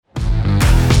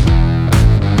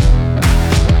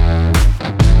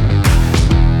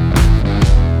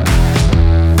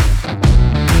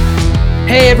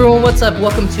Hey everyone, what's up?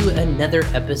 Welcome to another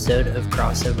episode of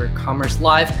Crossover Commerce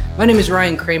Live. My name is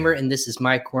Ryan Kramer, and this is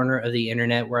my corner of the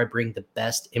internet where I bring the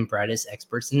best and brightest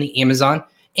experts in the Amazon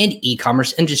and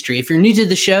e-commerce industry. If you're new to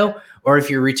the show, or if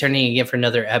you're returning again for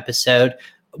another episode,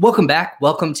 welcome back.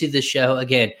 Welcome to the show.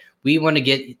 Again, we want to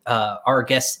get our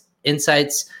guests'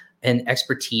 insights and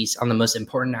expertise on the most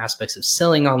important aspects of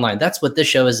selling online. That's what this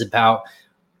show is about.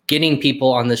 Getting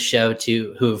people on this show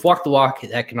who have walked the walk,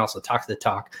 that can also talk the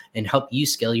talk and help you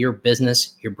scale your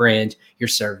business, your brand, your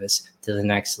service to the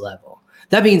next level.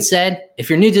 That being said, if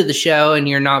you're new to the show and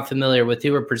you're not familiar with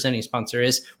who our presenting sponsor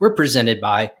is, we're presented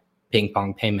by Ping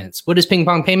Pong Payments. What is Ping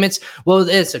Pong Payments? Well,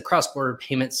 it's a cross-border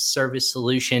payments service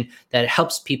solution that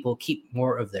helps people keep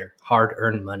more of their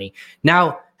hard-earned money.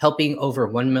 Now, helping over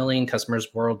 1 million customers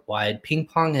worldwide, Ping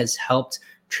Pong has helped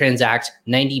transact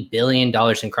 $90 billion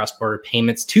in cross-border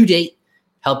payments to date,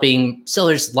 helping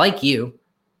sellers like you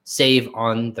save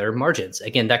on their margins.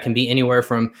 Again, that can be anywhere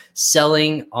from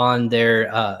selling on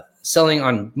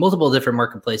multiple different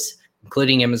marketplaces,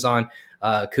 including Amazon,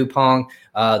 Coupang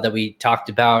that we talked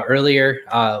about earlier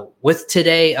with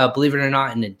today, believe it or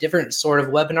not, in a different sort of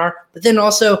webinar. But then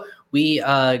also we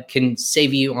can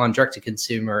save you on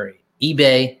direct-to-consumer,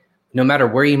 eBay, no matter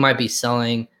where you might be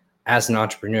selling as an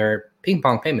entrepreneur. Ping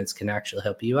Pong Payments can actually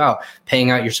help you out,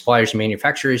 paying out your suppliers, your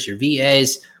manufacturers, your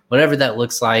VAs, whatever that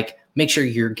looks like. Make sure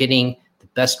you're getting the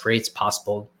best rates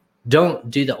possible. Don't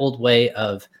do the old way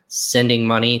of sending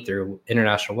money through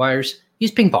international wires. Use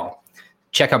Ping Pong.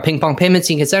 Check out Ping Pong Payments.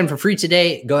 You can sign for free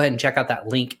today. Go ahead and check out that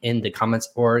link in the comments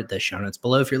or the show notes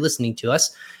below if you're listening to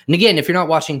us. And again, if you're not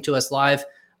watching to us live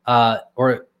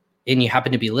and you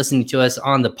happen to be listening to us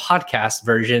on the podcast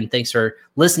version, thanks for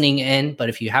listening in. But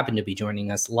if you happen to be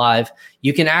joining us live,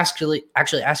 you can actually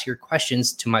ask your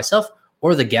questions to myself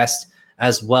or the guest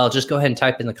as well. Just go ahead and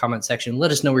type in the comment section. Let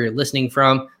us know where you're listening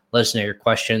from. Let us know your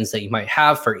questions that you might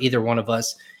have for either one of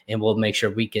us, and we'll make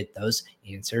sure we get those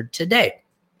answered today.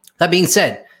 That being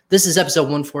said, this is episode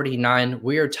 149.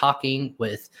 We are talking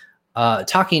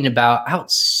about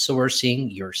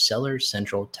outsourcing your Seller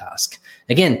Central task.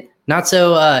 Again,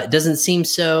 it doesn't seem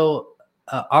so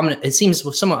ominous. It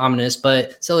seems somewhat ominous,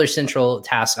 but Seller Central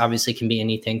tasks obviously can be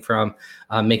anything from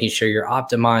making sure you're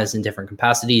optimized in different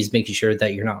capacities, making sure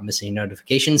that you're not missing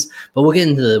notifications, but we'll get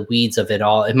into the weeds of it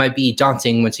all. It might be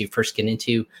daunting once you first get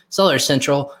into Seller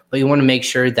Central, but you want to make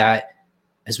sure that,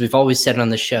 as we've always said on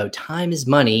the show, time is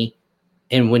money.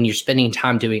 And when you're spending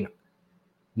time doing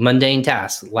mundane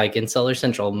tasks, like in Seller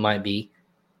Central might be,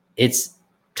 it's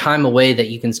time away that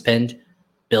you can spend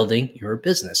building your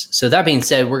business. So that being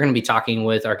said, we're going to be talking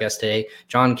with our guest today,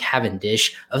 John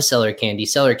Cavendish of Seller Candy.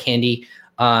 Seller Candy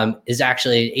is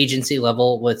actually an agency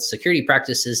level with security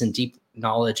practices and deep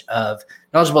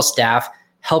knowledgeable staff,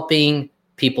 helping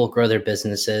people grow their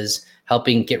businesses,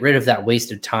 helping get rid of that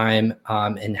waste of time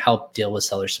and help deal with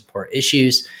seller support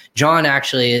issues. John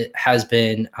actually has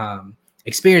been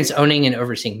experienced owning and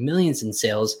overseeing millions in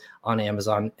sales on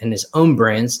Amazon, and his own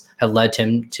brands have led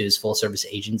him to his full service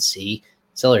agency,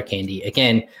 Seller Candy.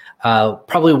 Again,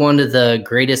 probably one of the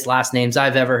greatest last names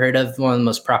I've ever heard of, one of the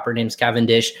most proper names,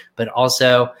 Cavendish, but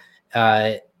also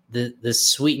the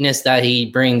sweetness that he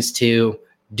brings to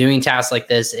doing tasks like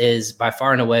this is by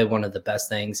far and away one of the best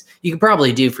things you can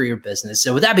probably do for your business.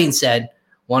 So with that being said,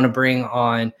 want to bring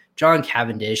on John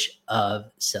Cavendish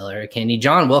of Seller Candy.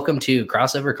 John, welcome to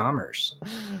Crossover Commerce.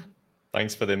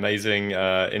 Thanks for the amazing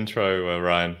intro,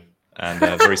 Ryan, and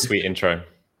a very sweet intro.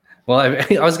 Well,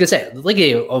 I was going to say, look at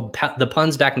you, the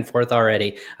puns back and forth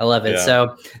already. I love it.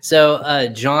 Yeah. So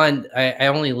John, I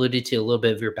only alluded to a little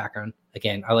bit of your background.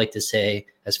 Again, I like to say,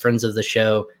 as friends of the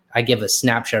show, I give a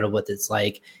snapshot of what it's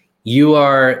like.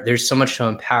 There's so much to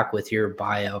unpack with your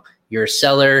bio. You're a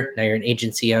seller, now you're an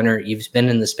agency owner. You've been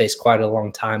in the space quite a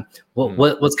long time.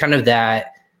 What's kind of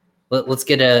that? Let's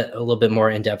get a little bit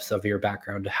more in depth of your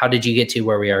background. How did you get to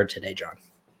where we are today, John?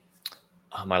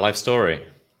 My life story.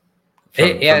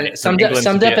 Summed up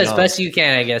as best you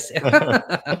can, I guess.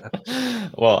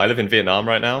 Well, I live in Vietnam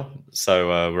right now.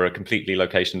 So we're a completely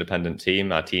location-dependent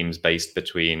team. Our team's based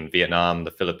between Vietnam,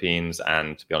 the Philippines,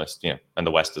 and to be honest, and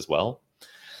the West as well.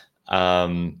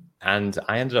 And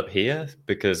I ended up here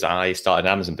because I started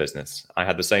an Amazon business. I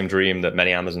had the same dream that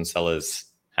many Amazon sellers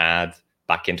had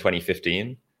back in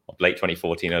 2015, or late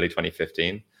 2014, early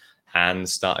 2015, and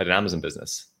started an Amazon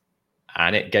business.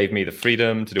 And it gave me the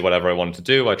freedom to do whatever I wanted to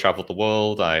do. I traveled the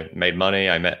world. I made money.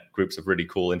 I met groups of really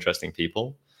cool, interesting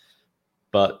people.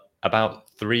 But about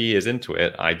 3 years into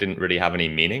it, I didn't really have any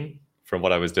meaning from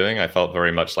what I was doing. I felt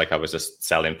very much like I was just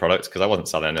selling products because I wasn't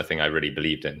selling anything I really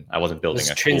believed in. I wasn't building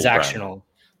a transactional. Cool brand.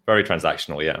 Very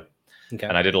transactional, yeah. Okay.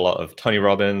 And I did a lot of Tony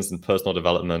Robbins and personal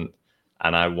development,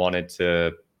 and I wanted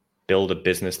to build a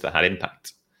business that had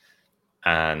impact.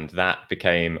 And that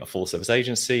became a full service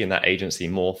agency, and that agency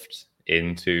morphed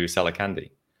into Seller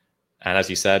Candy. And as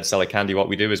you said, Seller Candy, what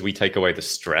we do is we take away the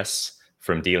stress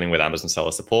from dealing with Amazon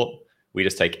seller support. We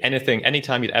just take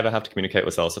anytime you'd ever have to communicate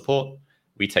with seller support,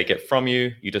 we take it from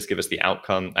you. You just give us the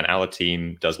outcome, and our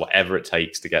team does whatever it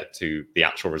takes to get to the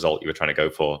actual result you were trying to go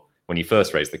for when you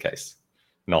first raised the case.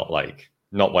 Not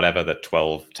whatever the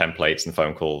 12 templates and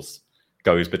phone calls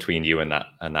goes between you and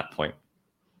that point.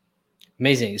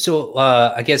 Amazing. So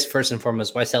I guess first and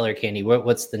foremost, why Seller Candy?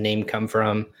 What's the name come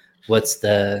from? Where does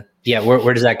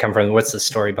that come from? What's the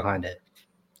story behind it?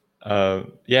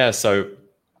 So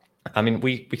I mean,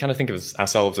 we kind of think of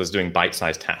ourselves as doing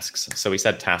bite-sized tasks. So we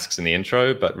said tasks in the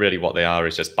intro, but really what they are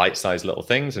is just bite-sized little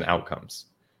things and outcomes.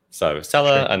 So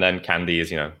Seller, and then Candy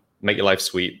is, make your life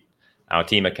sweet. Our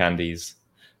team are candies,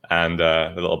 and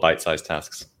the little bite-sized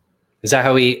tasks. Is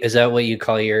that what you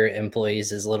call your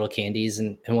employees, as little candies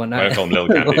and whatnot? I call them little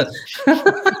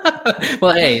candies.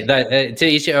 Well, hey, to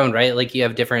each your own, right? Like you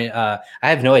have different, I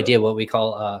have no idea what we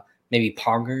call maybe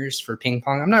pongers for ping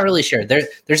pong. I'm not really sure.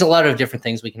 There's a lot of different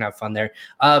things we can have fun there.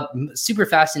 Super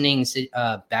fascinating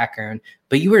background,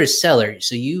 but you were a seller.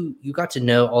 So you got to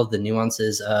know all the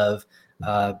nuances of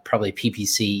probably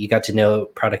PPC. You got to know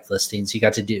product listings. You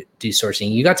got to do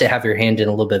sourcing. You got to have your hand in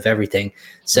a little bit of everything.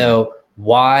 So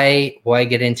why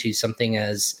get into something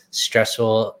as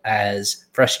stressful, as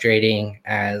frustrating,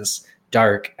 as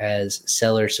dark as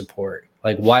seller support?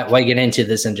 Like why get into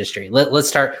this industry? Let's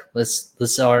start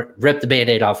rip the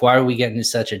Band-Aid off. Why are we getting into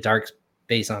such a dark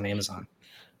space on Amazon?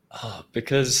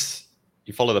 Because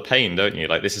you follow the pain, don't you?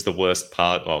 Like this is the worst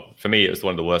part. Well, for me, it was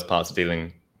one of the worst parts of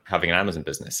having an Amazon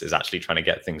business is actually trying to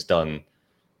get things done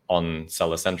on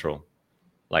Seller Central.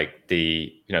 Like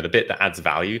the bit that adds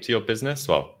value to your business,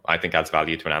 well, I think adds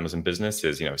value to an Amazon business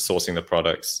is, sourcing the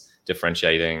products,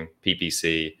 differentiating,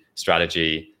 PPC,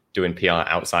 strategy, doing PR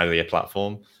outside of your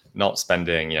platform, not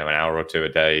spending, an hour or two a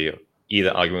day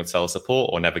either arguing with seller support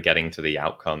or never getting to the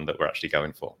outcome that we're actually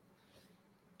going for.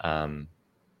 We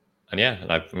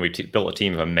built a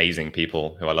team of amazing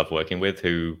people who I love working with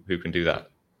who can do that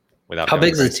without. How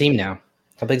big is the team now?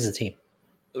 How big is the team?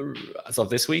 As of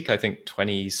this week, I think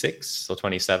 26 or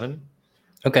 27.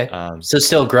 Okay. So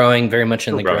still growing, very much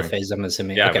in the growth phase, I'm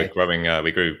assuming. Yeah, okay. We're growing.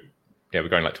 We're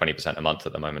growing like 20% a month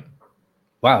at the moment.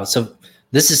 Wow. So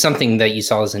this is something that you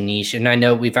saw as a niche. And I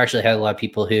know we've actually had a lot of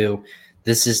people who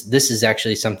this is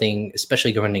actually something,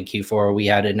 especially going into Q4. We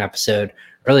had an episode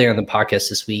earlier on the podcast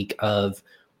this week of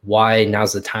why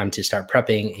now's the time to start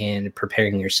prepping and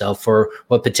preparing yourself for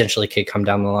what potentially could come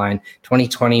down the line.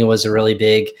 2020 was a really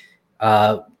big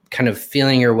kind of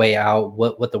feeling your way out,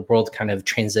 what the world kind of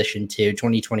transitioned to.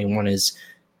 2021 is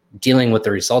dealing with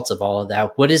the results of all of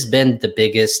that. What has been the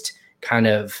biggest kind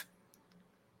of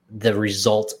the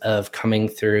result of coming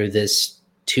through this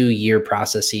 2-year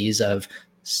processes of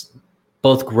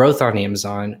both growth on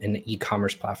Amazon and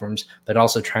e-commerce platforms, but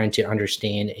also trying to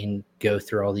understand and go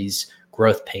through all these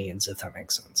growth pains, if that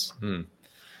makes sense?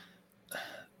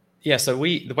 Yeah, so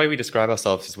the way we describe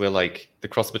ourselves is we're like the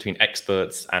cross between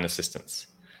experts and assistants.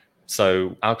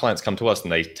 So our clients come to us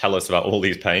and they tell us about all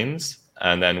these pains,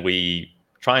 and then we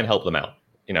try and help them out.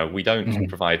 We don't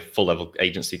provide full level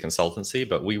agency consultancy,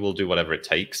 but we will do whatever it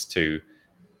takes to,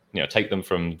 take them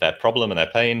from their problem and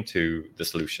their pain to the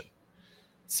solution.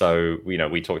 So,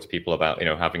 we talk to people about,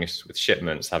 having issues with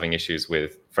shipments, having issues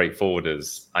with freight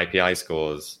forwarders, IPI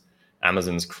scores,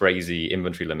 Amazon's crazy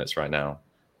inventory limits right now.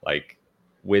 Like,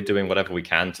 we're doing whatever we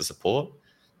can to support.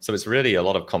 So it's really a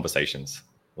lot of conversations.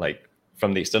 Like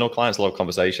from the external clients, a lot of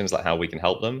conversations like how we can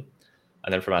help them.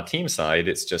 And then from our team side,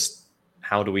 it's just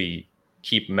how do we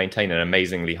maintain an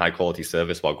amazingly high quality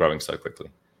service while growing so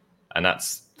quickly? And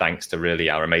that's thanks to really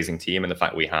our amazing team and the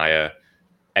fact we hire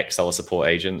ex-seller support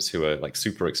agents who are like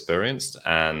super experienced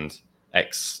and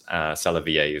ex-seller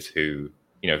VAs who,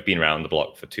 have been around the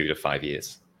block for 2 to 5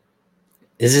 years.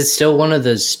 Is it still one of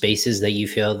those spaces that you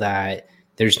feel that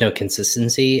there's no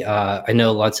consistency? I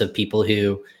know lots of people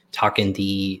who talk in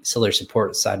the seller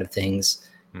support side of things.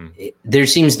 There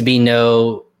seems to be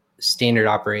no standard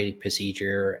operating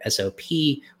procedure, SOP,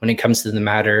 when it comes to the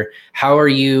matter. How are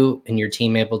you and your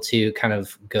team able to kind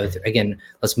of go through, again,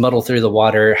 let's muddle through the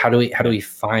water. How do we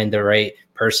find the right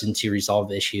person to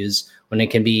resolve issues when it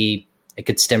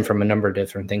could stem from a number of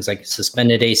different things like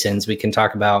suspended ASINs. We can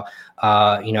talk about,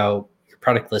 your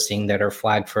product listing that are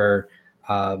flagged for,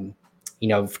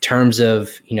 terms of,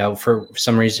 for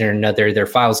some reason or another, their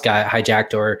files got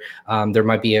hijacked, or there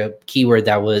might be a keyword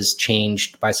that was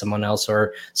changed by someone else,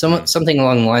 or something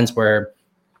along the lines where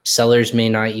sellers may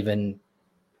not even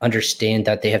understand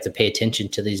that they have to pay attention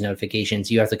to these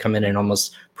notifications. You have to come in and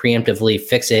almost preemptively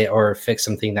fix it, or fix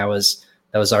something that was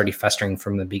already festering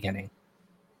from the beginning.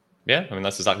 Yeah, I mean,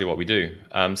 that's exactly what we do.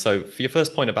 So for your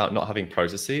first point about not having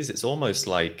processes, it's almost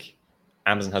like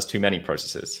Amazon has too many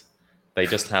processes. They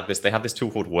just have this, they have this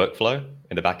tool called Workflow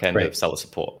in the back end of seller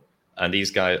support. And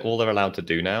these guys, all they're allowed to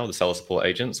do now, the seller support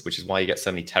agents, which is why you get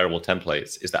so many terrible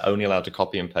templates, is they're only allowed to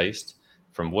copy and paste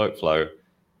from Workflow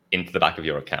into the back of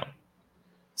your account.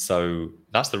 So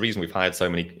that's the reason we've hired so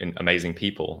many amazing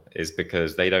people, is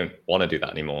because they don't want to do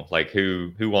that anymore. Like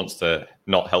who wants to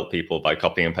not help people by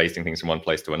copying and pasting things from one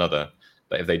place to another?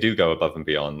 But if they do go above and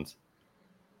beyond,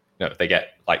 they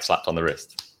get like slapped on the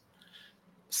wrist.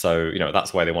 So,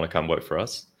 that's why they want to come work for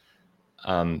us.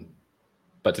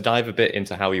 But to dive a bit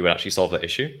into how we would actually solve that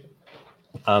issue,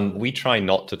 we try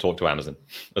not to talk to Amazon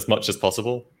as much as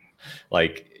possible.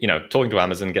 Like, talking to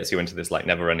Amazon gets you into this like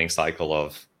never ending cycle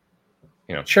of,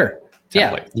 sure.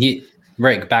 template. Yeah.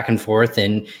 Right. Back and forth.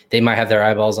 And they might have their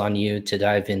eyeballs on you to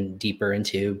dive in deeper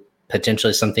into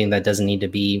potentially something that doesn't need to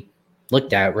be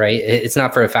looked at. Right. It's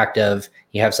not for a fact of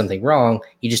you have something wrong.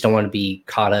 You just don't want to be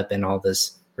caught up in all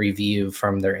this review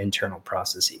from their internal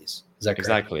processes. Is that correct?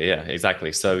 Exactly. Yeah,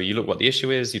 exactly. So you look what the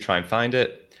issue is, you try and find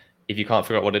it. If you can't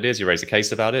figure out what it is, you raise a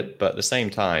case about it. But at the same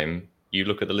time, you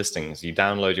look at the listings, you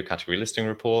download your category listing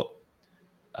report,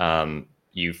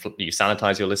 you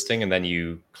sanitize your listing, and then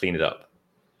you clean it up.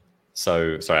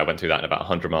 So, sorry, I went through that in about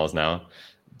 100 miles an hour.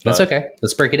 That's okay.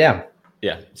 Let's break it down.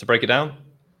 Yeah. So break it down.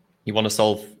 You want to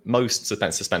solve most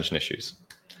suspension issues.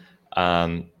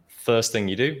 First thing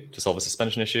you do to solve a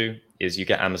suspension issue is you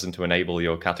get Amazon to enable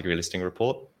your category listing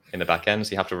report in the back end.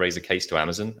 So you have to raise a case to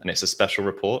Amazon, and it's a special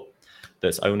report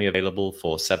that's only available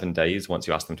for 7 days once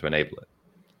you ask them to enable it.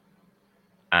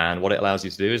 And what it allows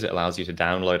you to do is it allows you to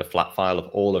download a flat file of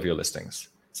all of your listings.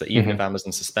 So even if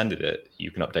Amazon suspended it, you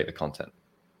can update the content.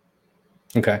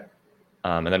 Okay.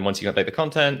 And then once you update the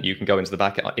content, you can go into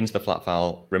the flat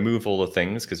file, remove all the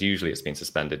things, because usually it's been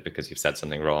suspended because you've said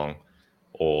something wrong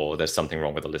or there's something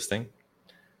wrong with the listing.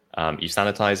 You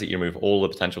sanitize it, you remove all the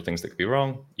potential things that could be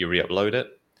wrong, you re-upload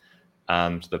it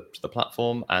to the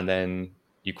platform, and then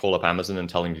you call up Amazon and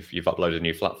tell them you've uploaded a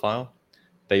new flat file.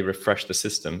 They refresh the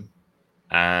system,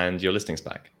 and your listing's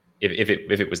back. If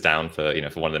it was down for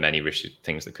one of the many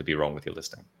things that could be wrong with your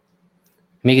listing.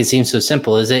 Make it seem so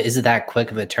simple. Is it that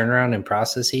quick of a turnaround in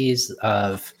processes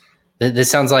of?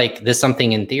 This sounds like this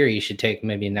something in theory should take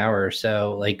maybe an hour or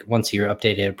so. Like once you're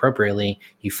updated appropriately,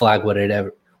 you flag what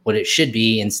it should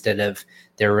be instead of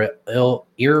their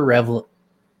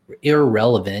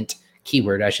irrelevant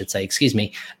keyword, I should say, excuse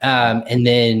me. And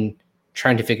then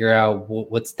trying to figure out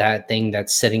what's that thing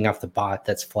that's setting off the bot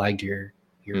that's flagged your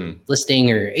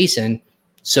listing or ASIN.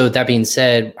 So that being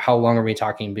said, how long are we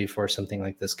talking before something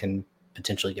like this can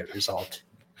potentially get resolved?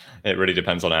 It really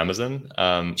depends on Amazon.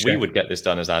 Sure. We would get this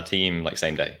done as our team like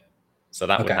same day. So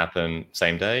that would happen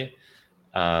same day.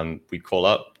 We'd call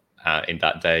up in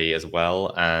that day as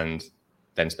well, and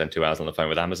then spend 2 hours on the phone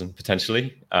with Amazon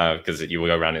potentially, because you will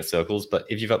go around in circles. But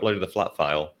if you've uploaded the flat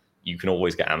file, you can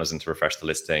always get Amazon to refresh the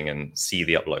listing and see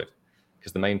the upload.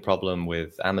 Because the main problem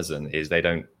with Amazon is they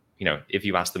don't, if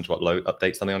you ask them to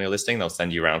update something on your listing, they'll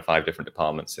send you around 5 different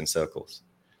departments in circles.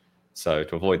 So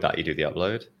to avoid that, you do the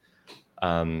upload.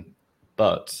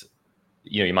 But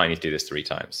you might need to do this 3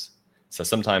 times. So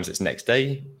sometimes it's next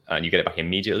day and you get it back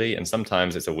immediately, and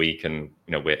sometimes it's a week, and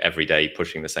we're every day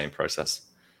pushing the same process.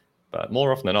 But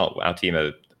more often than not, our team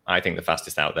are, I think, the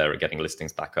fastest out there at getting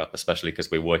listings back up, especially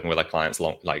because we're working with our clients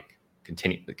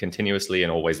continuously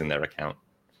and always in their account.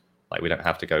 Like we don't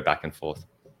have to go back and forth.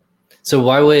 So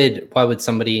why would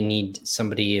somebody need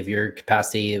somebody of your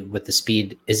capacity with the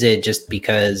speed? Is it just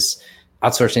because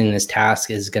outsourcing this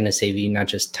task is going to save you not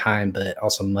just time but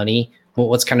also money? Well,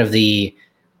 what's kind of can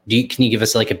you give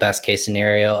us like a best case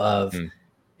scenario of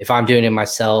if I'm doing it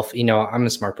myself? I'm a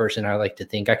smart person. I like to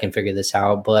think I can figure this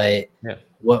out, but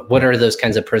what are those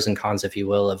kinds of pros and cons, if you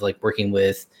will, of like working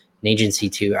with an agency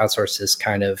to outsource this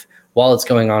kind of while it's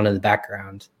going on in the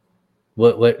background?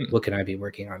 What can I be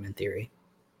working on in theory?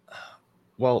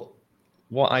 Well,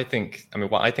 what I think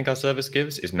our service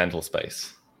gives is mental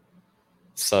space.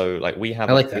 So like we have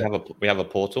a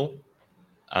portal.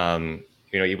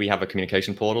 We have a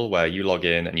communication portal where you log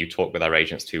in and you talk with our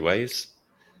agents 2 ways.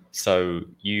 So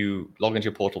you log into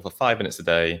your portal for 5 minutes a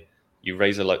day. You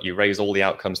raise all the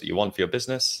outcomes that you want for your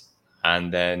business,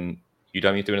 and then you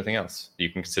don't need to do anything else. You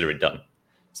can consider it done.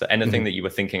 So anything that you were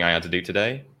thinking I had to do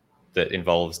today that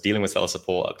involves dealing with seller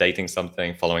support, updating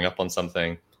something, following up on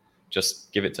something,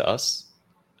 just give it to us.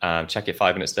 Check it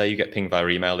 5 minutes a day. You get pinged via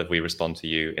email if we respond to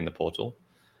you in the portal.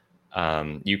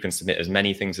 You can submit as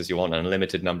many things as you want, an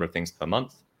unlimited number of things per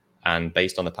month. And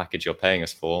based on the package you're paying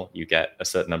us for, you get a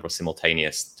certain number of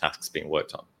simultaneous tasks being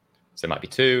worked on. So it might be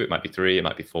 2, it might be 3, it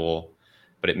might be 4,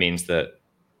 but it means that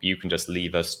you can just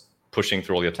leave us pushing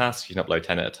through all your tasks. You can upload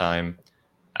 10 at a time.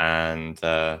 And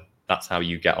that's how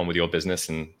you get on with your business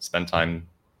and spend time,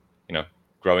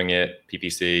 growing it,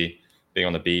 PPC, being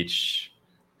on the beach,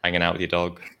 hanging out with your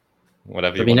dog,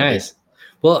 whatever you want. That'd be nice.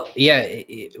 Well, yeah,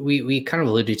 we kind of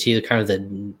alluded to kind of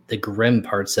the grim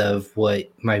parts of what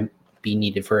might be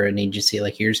needed for an agency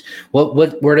like yours.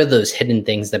 What are those hidden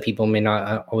things that people may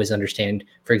not always understand?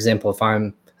 For example, if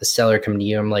I'm a seller coming to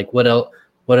you, I'm like, what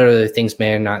other things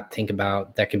may I not think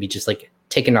about that can be just like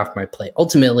taken off my plate?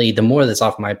 Ultimately, the more that's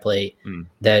off my plate,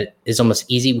 that is almost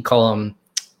easy. We call them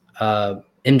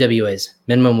MWAs,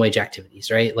 minimum wage activities,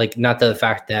 right? Like not the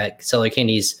fact that seller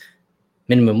candy's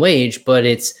minimum wage, but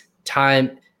it's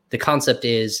time. The concept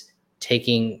is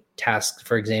taking tasks,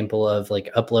 for example, of like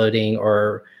uploading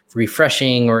or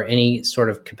refreshing or any sort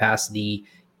of capacity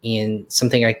in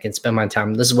something I can spend my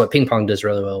time. This is what Ping Pong does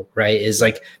really well, right? Is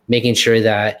like making sure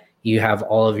that you have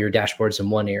all of your dashboards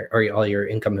in one area or all your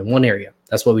income in one area.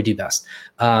 That's what we do best.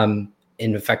 And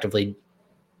effectively,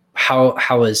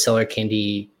 how is Seller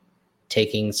Candy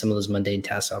taking some of those mundane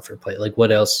tasks off your plate? Like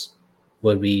what else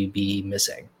would we be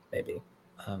missing maybe?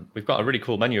 We've got a really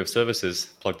cool menu of services,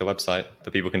 plug the website,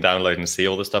 that people can download and see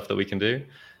all the stuff that we can do.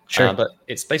 Sure. But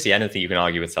it's basically anything you can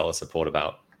argue with seller support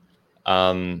about.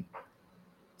 Some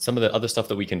of the other stuff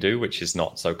that we can do, which is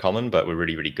not so common, but we're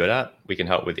really, really good at, we can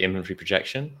help with inventory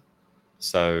projection.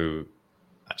 So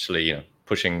actually,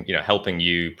 helping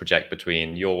you project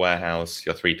between your warehouse,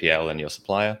 your 3PL and your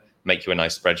supplier, make you a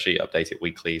nice spreadsheet, update it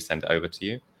weekly, send it over to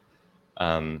you.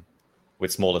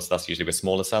 With smaller stuff, usually with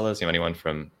smaller sellers, anyone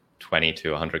from 20 to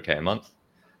 100K a month,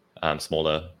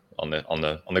 smaller on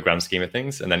the grand scheme of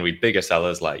things. And then with bigger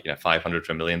sellers like, $500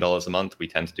 to $1 million a month, we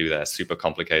tend to do their super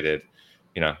complicated,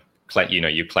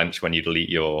 you clench when you delete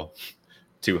your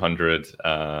 200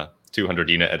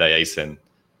 unit a day ASIN,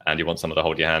 and you want someone to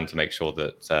hold your hand to make sure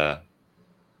that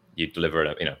you deliver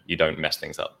it, you don't mess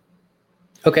things up.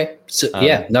 Okay. So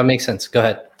yeah, that makes sense. Go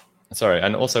ahead. Sorry.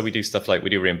 And also we do stuff like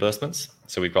we do reimbursements.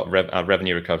 So we've got our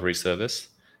revenue recovery service.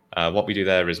 What we do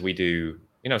there is we do,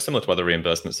 similar to other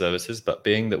reimbursement services, but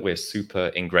being that we're super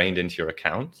ingrained into your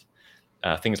account,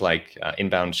 things like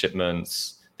inbound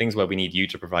shipments, things where we need you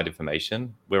to provide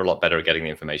information, we're a lot better at getting the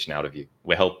information out of you.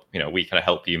 We kind of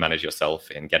help you manage yourself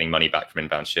in getting money back from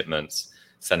inbound shipments,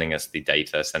 sending us the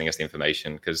data, sending us the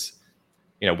information, because,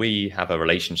 we have a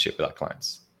relationship with our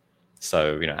clients.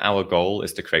 So, our goal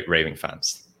is to create raving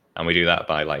fans. And we do that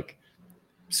by like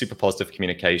super positive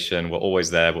communication. We're always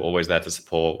there. We're always there to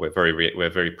support. We're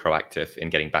very proactive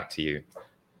in getting back to you.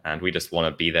 And we just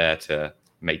want to be there to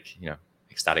make,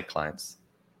 ecstatic clients.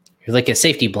 You're like a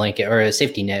safety blanket or a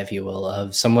safety net, if you will,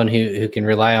 of someone who can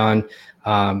rely on,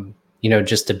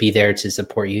 just to be there to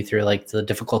support you through like the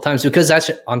difficult times, because that's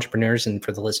entrepreneurs. And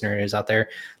for the listeners out there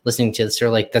listening to this,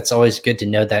 they're like, that's always good to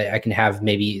know that I can have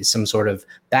maybe some sort of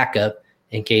backup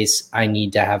in case I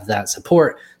need to have that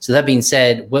support. So that being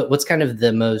said, what's kind of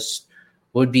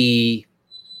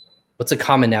what's a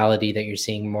commonality that you're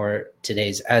seeing more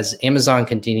today as Amazon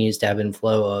continues to ebb and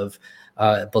flow of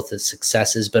both the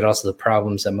successes, but also the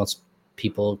problems that most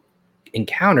people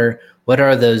encounter? What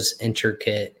are those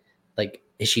intricate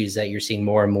issues that you're seeing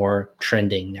more and more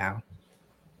trending now?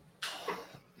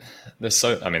 There's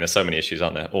so many issues,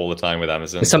 aren't there, all the time with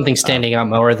Amazon? Is something standing out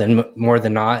more than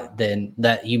not than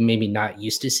that you maybe not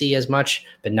used to see as much,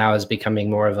 but now is becoming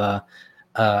more of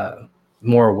a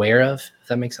more aware of, if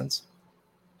that makes sense?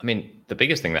 The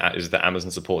biggest thing is that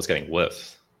Amazon support is getting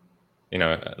worse.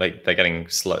 They're getting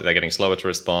slower to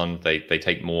respond. They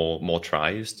take more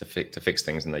tries to fix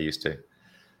things than they used to.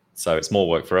 So it's more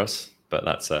work for us, but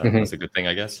that's a good thing,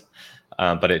 I guess.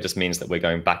 But it just means that we're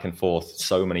going back and forth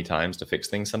so many times to fix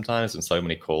things sometimes, and so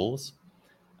many calls.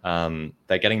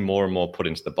 They're getting more and more put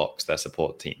into the box, their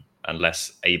support team, and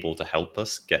less able to help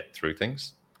us get through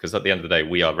things. Because at the end of the day,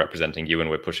 we are representing you and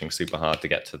we're pushing super hard to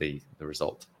get to the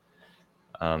result.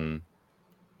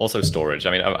 Also storage.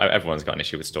 Everyone's got an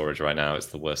issue with storage right now. It's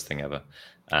the worst thing ever.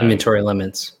 Inventory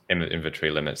limits.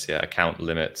 Inventory limits, yeah. Account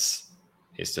limits.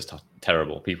 It's just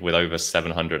terrible. People with over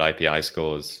 700 IPI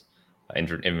scores,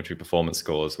 inventory performance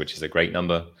scores, which is a great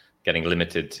number, getting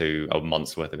limited to a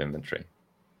month's worth of inventory.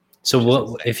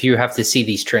 So if you have to see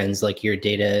these trends, like you're a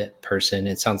data person,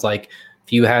 it sounds like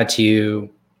if you had to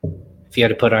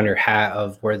put on your hat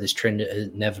of where this trend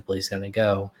inevitably is going to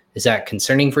go, is that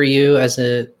concerning for you as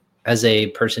a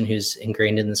person who's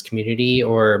ingrained in this community,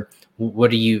 or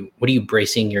what are you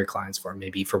bracing your clients for,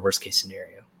 maybe for worst case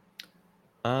scenario?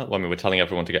 Well, I mean, we're telling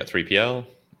everyone to get 3PL.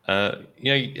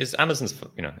 It's Amazon's.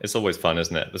 It's always fun,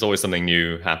 isn't it? There's always something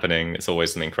new happening. It's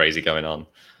always something crazy going on.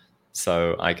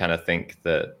 So I kind of think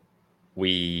that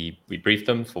we brief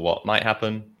them for what might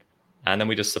happen, and then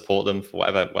we just support them for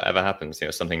whatever happens.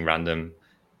 Something random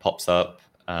pops up,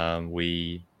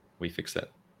 we fix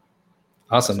it.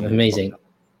 Awesome, amazing.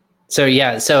 So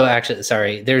actually,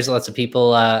 sorry, there's lots of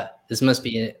people. This must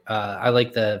be. I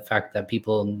like the fact that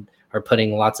people are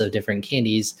putting lots of different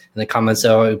candies in the comments,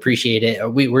 so I appreciate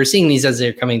it. We're seeing these as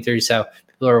they're coming through, so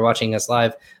people are watching us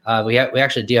live. We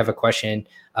actually do have a question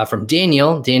from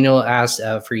Daniel. Daniel asked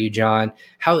for you, John,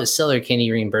 how is seller candy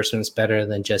reimbursements better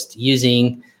than just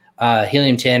using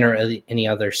Helium 10 or any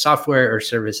other software or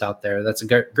service out there? That's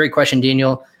a great question,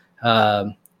 Daniel.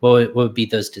 What would be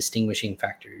those distinguishing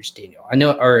factors, Daniel?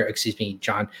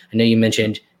 John, I know you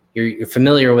mentioned you're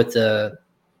familiar with the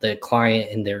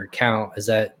client and their account. Is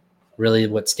that really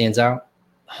what stands out?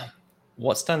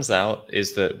 What stands out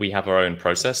is that we have our own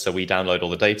process. So we download all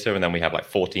the data, and then we have like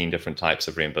 14 different types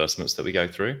of reimbursements that we go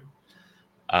through.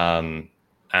 And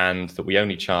that we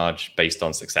only charge based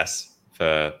on success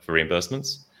for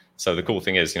reimbursements. So the cool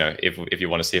thing is, if you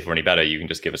want to see if we're any better, you can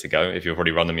just give us a go. If you've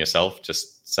already run them yourself,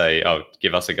 just say,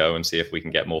 give us a go and see if we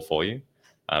can get more for you,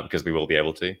 because we will be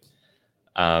able to.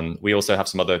 We also have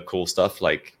some other cool stuff.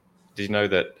 Like, did you know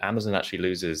that Amazon actually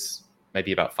loses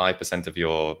maybe about 5% of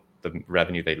the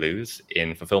revenue they lose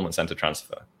in fulfillment center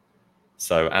transfer?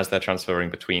 So as they're transferring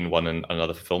between one and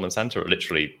another fulfillment center, it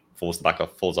literally falls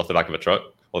off the back of a truck,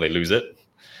 or they lose it.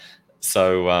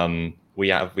 So we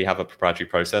have a proprietary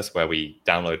process where we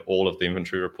download all of the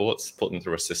inventory reports, put them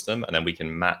through a system, and then we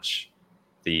can match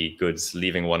the goods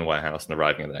leaving one warehouse and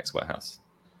arriving in the next warehouse.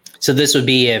 So this would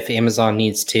be if Amazon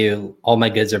needs to, all my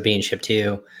goods are being shipped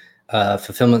to a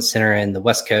fulfillment center in the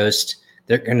West Coast.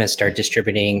 They're going to start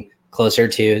distributing closer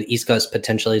to the East Coast,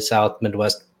 potentially South,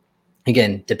 Midwest.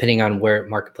 Again, depending on where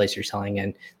marketplace you're selling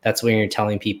in, that's when you're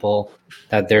telling people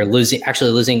that they're losing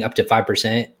up to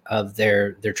 5% of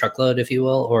their truckload, if you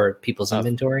will, or people's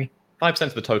inventory. 5%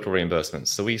 of the total reimbursements.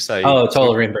 So we say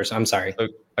total reimbursement. I'm sorry. So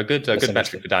a good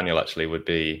metric for Daniel actually would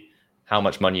be how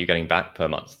much money you're getting back per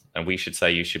month, and we should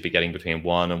say you should be getting between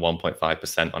 1 and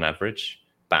 1.5% on average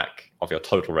back of your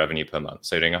total revenue per month.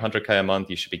 So you're doing $100K a month,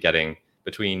 you should be getting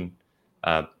between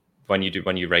when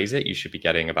you raise it, you should be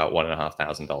getting about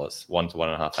 $1,500, $1,000 to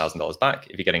 $1,500 back.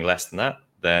 If you're getting less than that,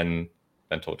 then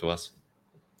talk to us.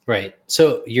 Right.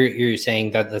 So you're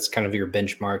saying that that's kind of your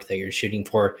benchmark that you're shooting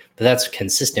for, but that's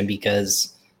consistent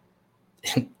because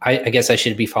I guess I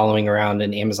should be following around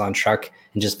an Amazon truck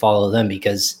and just follow them,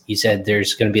 because you said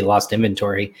there's going to be lost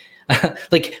inventory.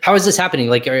 Like, how is this happening?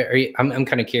 Like, I'm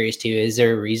kind of curious too. Is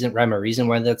there a rhyme or reason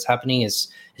why that's happening?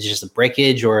 Is it just a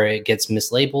breakage, or it gets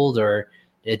mislabeled, or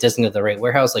it doesn't go to the right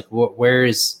warehouse? Like,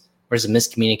 where's the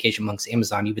miscommunication amongst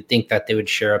Amazon? You would think that they would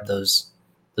share up those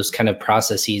kind of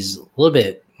processes a little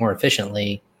bit more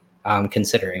efficiently,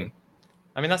 considering.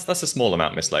 I mean, that's a small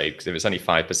amount mislaid, because if it's only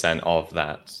 5% of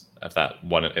that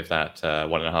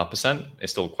 1.5%,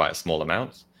 it's still quite a small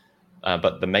amount.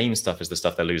 But the main stuff is the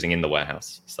stuff they're losing in the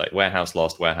warehouse. It's like warehouse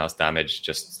lost, warehouse damage,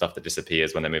 just stuff that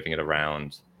disappears when they're moving it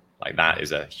around. Like, that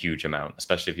is a huge amount,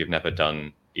 especially if you've never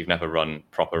run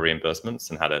proper reimbursements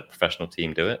and had a professional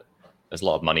team do it. There's a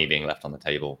lot of money being left on the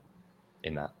table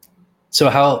in that. So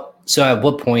at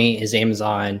what point is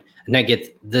Amazon, and I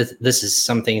get this is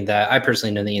something that I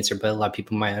personally know the answer, but a lot of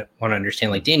people might want to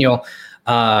understand, like Daniel,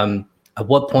 at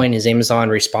what point is Amazon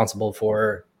responsible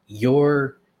for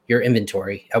your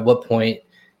inventory? At what point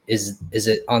is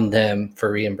it on them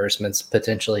for reimbursements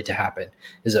potentially to happen?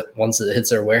 Is it once it hits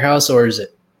their warehouse, or is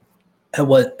it at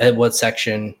what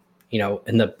section,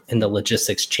 in the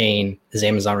logistics chain is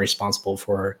Amazon responsible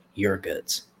for your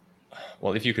goods?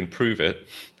 Well, if you can prove it,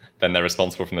 then they're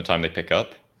responsible from the time they pick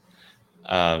up.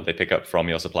 They pick up from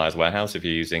your supplier's warehouse if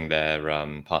you're using their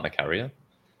partner carrier.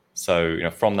 So,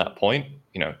 from that point,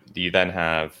 you then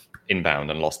have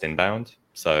inbound and lost inbound.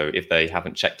 So if they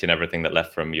haven't checked in everything that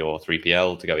left from your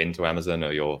 3PL to go into Amazon,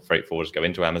 or your freight forwarders to go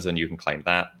into Amazon, you can claim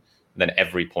that. And then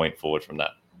every point forward from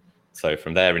that. So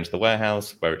from there into the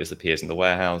warehouse, where it disappears in the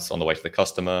warehouse, on the way to the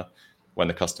customer. When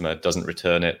the customer doesn't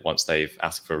return it once they've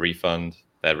asked for a refund,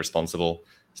 they're responsible.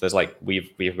 So there's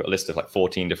we've got a list of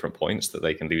 14 different points that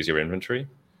they can lose your inventory.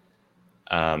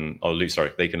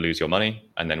 They can lose your money.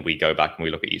 And then we go back and we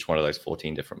look at each one of those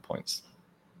 14 different points.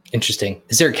 Interesting.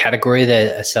 Is there a category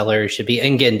that a seller should be?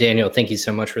 And again, Daniel, thank you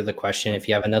so much for the question. If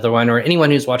you have another one, or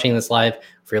anyone who's watching this live,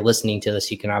 if you're listening to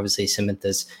this, you can obviously submit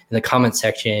this in the comment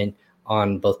section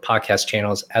on both podcast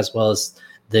channels as well as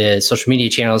the social media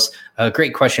channels. A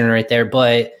great question right there.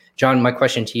 But John, my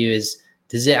question to you is,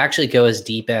 does it actually go as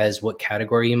deep as what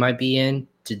category you might be in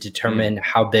to determine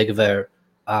how big of a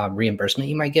reimbursement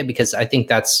you might get? Because I think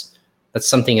that's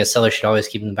something a seller should always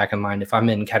keep in the back of mind. If I'm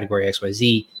in category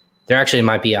XYZ, there actually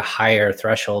might be a higher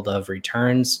threshold of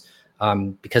returns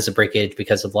because of breakage,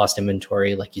 because of lost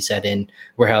inventory, like you said, in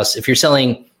warehouse. If you're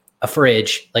selling a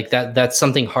fridge, like that's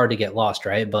something hard to get lost,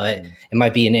 right? But it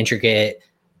might be an intricate,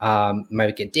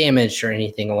 might get damaged or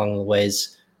anything along the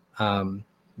ways.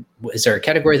 Is there a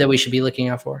category that we should be looking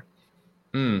out for?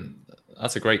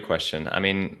 That's a great question. I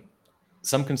mean,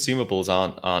 some consumables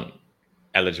aren't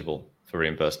eligible for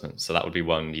reimbursement, so that would be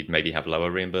one you'd maybe have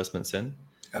lower reimbursements in.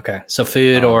 Okay, so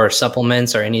food or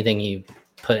supplements or anything you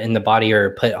put in the body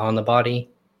or put on the body.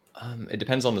 It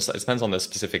depends on the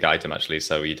specific item actually,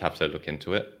 so you'd have to look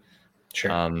into it. Sure.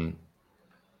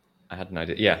 I had an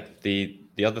idea. Yeah,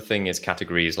 the other thing is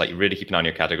categories. Like, you really keep an eye on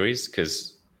your categories,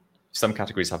 because some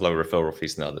categories have lower referral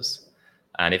fees than others.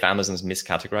 And if Amazon's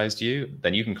miscategorized you,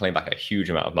 then you can claim back a huge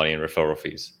amount of money in referral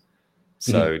fees.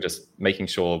 So just making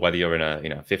sure whether you're in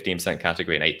a 15%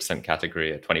 category, an 8%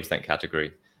 category, a 20%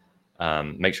 category,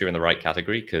 make sure you're in the right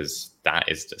category, because that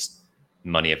is just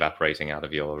money evaporating out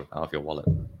of your wallet.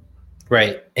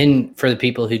 Right. And for the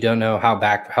people who don't know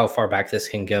how far back this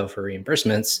can go for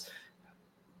reimbursements,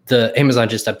 the Amazon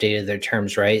just updated their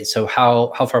terms, right? So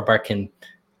how far back can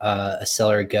a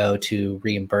seller go to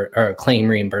reimburse or claim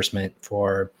reimbursement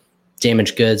for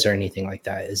damaged goods or anything like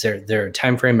that? Is there a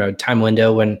time frame or a time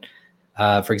window when,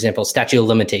 for example, statute of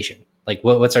limitation? Like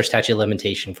what's our statute of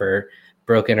limitation for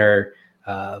broken or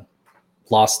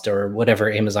lost or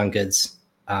whatever Amazon goods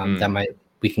that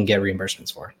we can get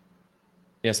reimbursements for?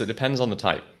 Yeah, so it depends on the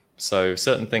type. So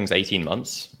certain things, 18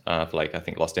 months, for like, I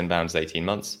think lost inbound is 18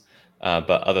 months, but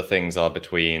other things are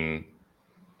between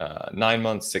 9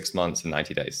 months, 6 months, and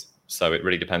 90 days. So it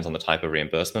really depends on the type of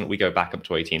reimbursement. We go back up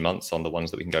to 18 months on the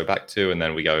ones that we can go back to, and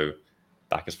then we go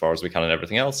back as far as we can on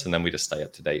everything else, and then we just stay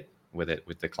up to date with it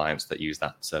with the clients that use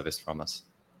that service from us.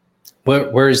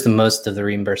 Where is the most of the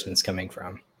reimbursements coming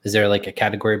from? Is there like a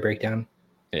category breakdown?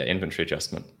 Yeah, inventory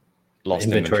adjustment. Lost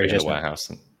inventory in the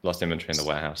warehouse. Lost inventory in the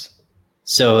warehouse.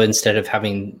 So instead of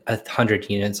having 100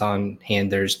 units on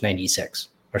hand, there's 96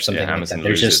 or something like Amazon that.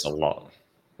 There's loses a lot.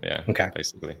 Yeah. Okay.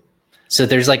 Basically. So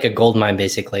there's like a gold mine,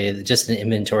 basically, just an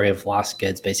inventory of lost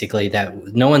goods, basically,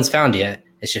 that no one's found yet.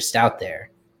 It's just out there.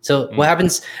 So what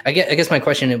happens? I guess my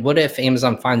question is, what if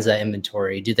Amazon finds that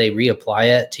inventory? Do they reapply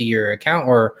it to your account,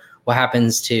 or what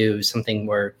happens to something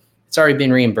where it's already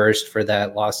been reimbursed for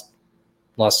that lost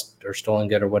or stolen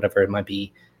good or whatever it might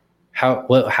be?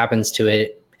 What happens to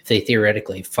it if they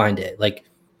theoretically find it? Like,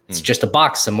 it's just a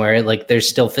box somewhere. Like, there's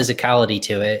still physicality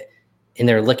to it, and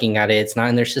they're looking at it. It's not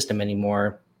in their system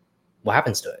anymore. What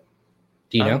happens to it?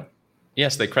 Do you know?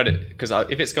 Yes, they credit, because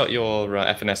if it's got your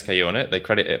FNSKU on it, they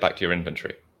credit it back to your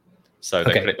inventory. So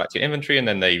they credit it back to your inventory, and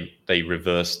then they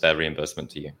reverse their reimbursement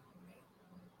to you.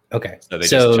 Okay. So they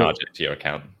just charge it to your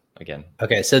account again.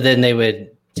 Okay. So then they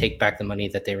would take back the money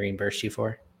that they reimbursed you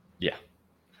for? Yeah.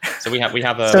 So we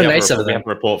have a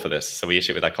report for this. So we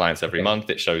issue it with our clients every month.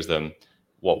 It shows them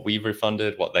what we've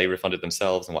refunded, what they refunded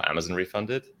themselves, and what Amazon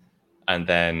refunded, and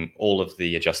then all of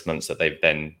the adjustments that they've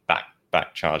then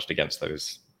back charged against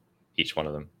those, each one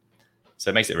of them. So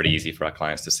it makes it really easy for our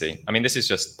clients to see. I mean, this is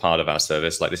just part of our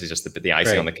service. Like, this is just the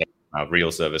icing on the cake, our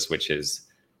real service, which is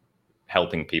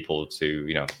helping people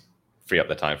to free up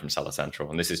their time from Seller Central.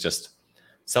 And this is just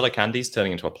Seller Candy's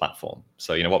turning into a platform.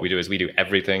 So, what we do is we do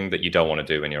everything that you don't want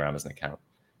to do in your Amazon account,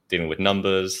 dealing with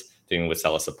numbers, dealing with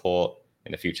seller support,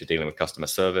 in the future, dealing with customer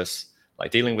service,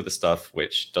 like dealing with the stuff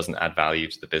which doesn't add value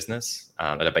to the business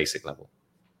at a basic level.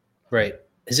 Right.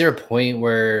 Is there a point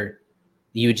where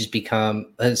you would just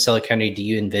become a Seller Candy? Do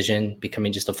you envision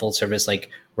becoming just a full service,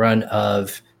 like, run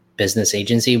of business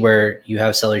agency where you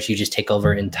have sellers, you just take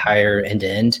over entire end to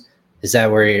end? Is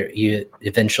that where you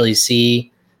eventually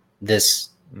see this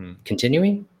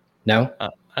continuing? No?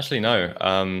 Actually,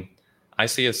 no. I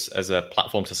see us as a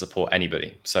platform to support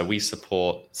anybody. So we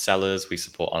support sellers, we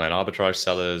support online arbitrage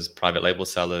sellers, private label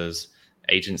sellers,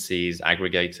 agencies,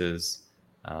 aggregators.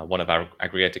 One of our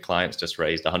aggregator clients just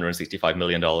raised $165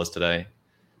 million today.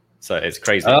 So it's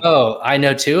crazy. Oh, I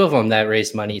know two of them that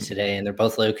raised money today, and they're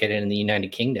both located in the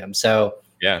United Kingdom. So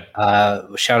yeah,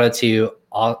 shout out to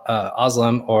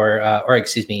Oslam or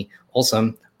excuse me,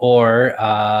 Olsum, or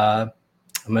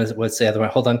what's the other one?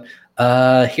 Hold on,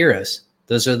 Heroes.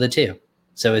 Those are the two.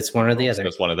 So it's one or the other.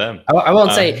 It's one of them. I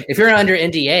won't say if you're under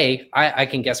NDA. I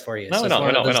can guess for you. No, so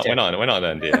we're not under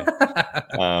NDA.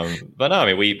 But no,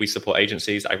 I mean, we support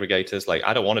agencies, aggregators. Like,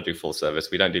 I don't want to do full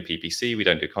service. We don't do PPC. We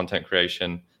don't do content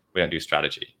creation. We don't do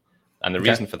strategy. And the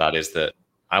reason for that is that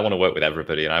I want to work with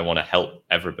everybody and I want to help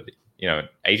everybody.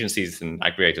 Agencies and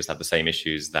aggregators have the same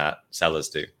issues that sellers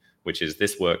do, which is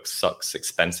this work sucks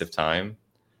expensive time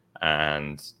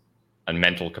and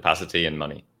mental capacity and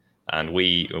money. And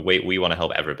we want to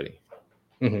help everybody.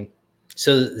 Mm-hmm.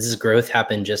 So does this growth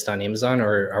happen just on Amazon,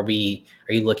 or are you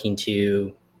looking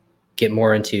to get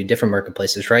more into different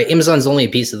marketplaces, right? Amazon's only a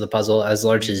piece of the puzzle, as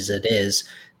large as it is.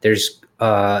 There's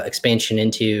expansion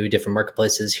into different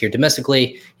marketplaces here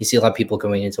domestically. You see a lot of people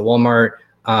going into Walmart,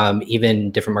 even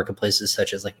different marketplaces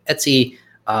such as like Etsy,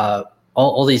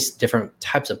 all these different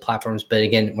types of platforms. But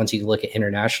again, once you look at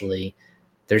internationally,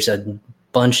 there's a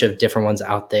bunch of different ones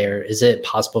out there. Is it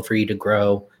possible for you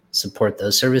to support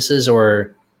those services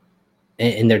or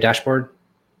in their dashboard?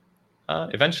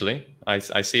 Eventually, I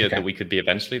see it that we could be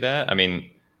eventually there. I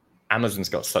mean, Amazon's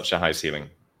got such a high ceiling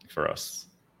for us.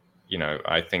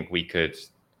 I think we could,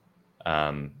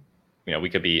 we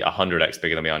could be 100x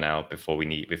bigger than we are now before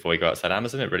we go outside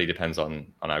Amazon. It really depends on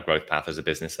our growth path as a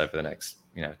business over the next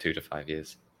 2 to 5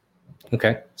 years.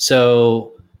 Okay,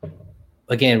 so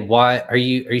again, why are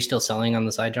you still selling on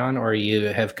the side, John, or you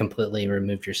have completely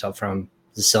removed yourself from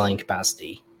the selling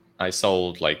capacity? I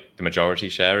sold like the majority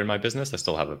share in my business. I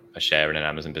still have a share in an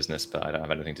Amazon business, but I don't have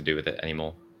anything to do with it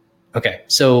anymore. Okay.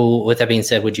 So with that being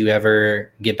said, would you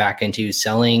ever get back into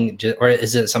selling, or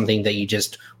is it something that you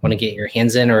just want to get your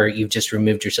hands in, or you've just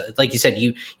removed yourself? Like you said,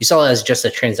 you saw it as just a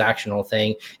transactional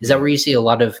thing. Is that where you see a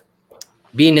lot of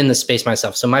being in the space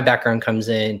myself? So my background comes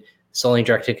in selling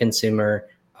direct to consumer.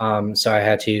 So I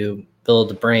had to build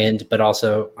a brand, but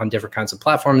also on different kinds of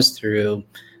platforms through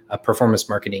performance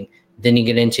marketing. Then you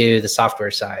get into the software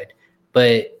side,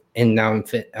 and now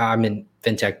I'm in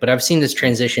fintech, but I've seen this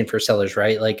transition for sellers,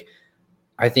 right? Like,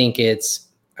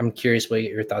 I'm curious what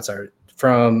your thoughts are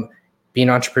from being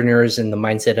entrepreneurs in the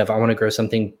mindset of I want to grow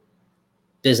something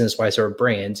business-wise or a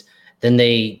brand. Then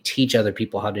they teach other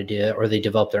people how to do it, or they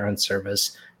develop their own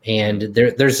service. And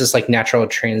there's this like natural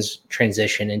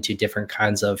transition into different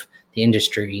kinds of the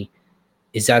industry.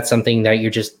 Is that something that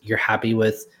you're happy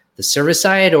with the service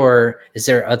side, or is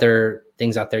there other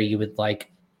things out there you would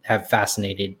like have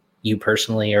fascinated you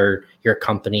personally or your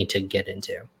company to get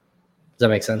into? Does that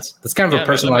make sense? That's kind of a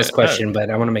personalized question, but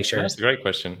I want to make sure. That's a great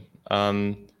question. I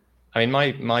mean,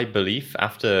 my belief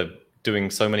after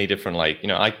doing so many different,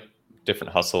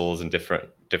 different hustles and different,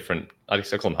 I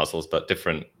call them hustles, but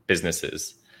different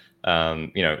businesses,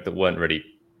 that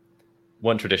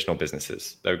weren't traditional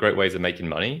businesses. They were great ways of making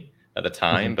money at the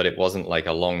time, but it wasn't like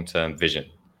a long-term vision.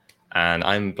 And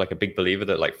I'm like a big believer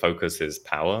that like focus is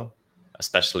power,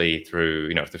 especially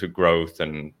through growth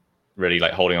and really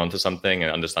like holding on to something and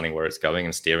understanding where it's going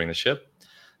and steering the ship.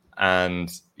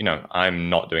 And, I'm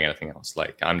not doing anything else.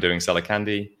 Like I'm doing Seller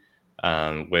Candy.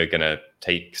 We're going to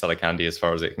take Seller Candy as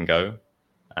far as it can go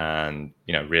and,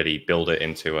 really build it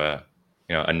into a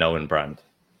known brand.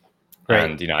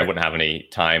 Right. And, I wouldn't have any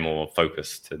time or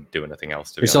focus to do anything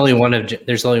else. There's only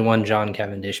one John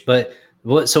Cavendish, but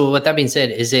so with that being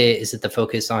said, is it the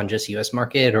focus on just US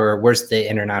market, or where's the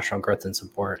international growth and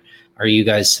support? Are you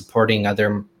guys supporting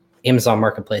other Amazon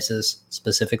marketplaces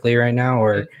specifically right now,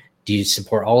 or do you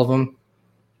support all of them?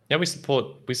 Yeah, we support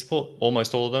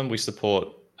almost all of them. We support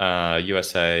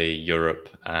USA, Europe,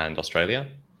 and Australia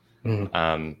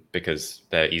because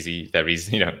they're easy.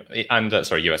 And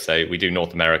USA. We do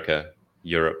North America,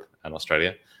 Europe, and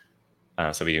Australia.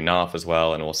 So we do NAF as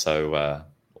well, and also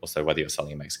whether you're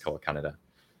selling in Mexico or Canada.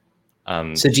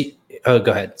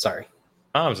 Go ahead. Sorry.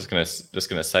 I was just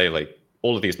gonna say, like,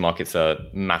 all of these markets are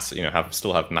massive.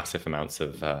 Still have massive amounts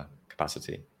of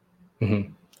capacity.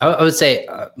 Mm-hmm. I would say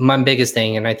my biggest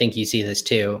thing, and I think you see this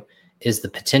too, is the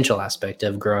potential aspect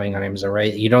of growing on Amazon.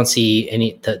 Right? You don't see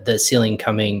the ceiling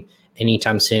coming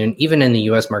anytime soon, even in the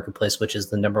U.S. marketplace, which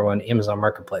is the #1 Amazon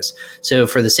marketplace. So,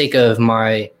 for the sake of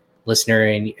my listener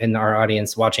and our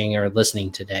audience watching or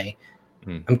listening today,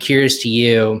 I'm curious to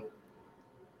you,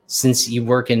 since you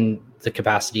work in the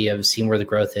capacity of seeing where the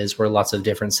growth is, where lots of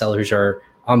different sellers are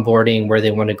onboarding, where they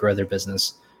want to grow their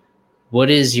business. What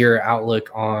is your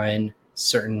outlook on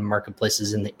certain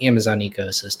marketplaces in the Amazon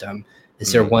ecosystem?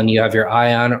 Is there one you have your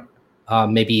eye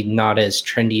on, maybe not as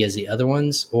trendy as the other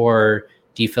ones, or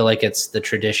do you feel like it's the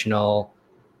traditional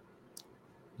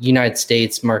United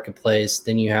States marketplace?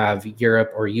 Then you have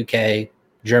Europe or UK.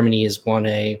 Germany is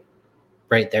 1A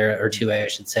right there, or 2A, I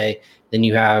should say. Then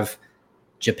you have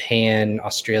Japan,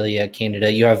 Australia, Canada.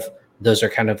 Those are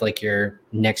kind of like your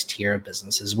next tier of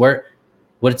businesses.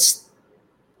 What's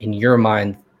in your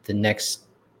mind the next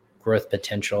growth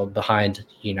potential behind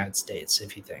the United States,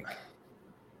 if you think?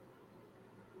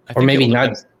 Or maybe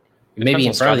not, maybe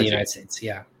in front of the United States.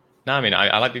 Yeah. No, I mean,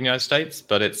 I like the United States,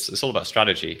 but it's all about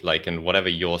strategy, like, and whatever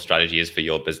your strategy is for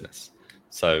your business.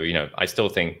 So, I still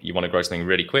think you want to grow something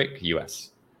really quick,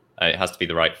 US. It has to be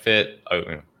the right fit,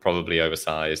 probably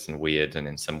oversized and weird and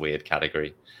in some weird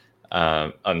category,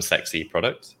 unsexy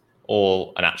product,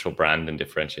 or an actual brand and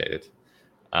differentiated.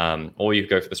 Or you could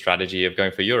go for the strategy of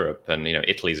going for Europe. And,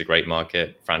 Italy's a great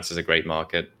market. France is a great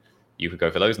market. You could go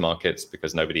for those markets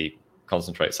because nobody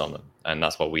concentrates on them. And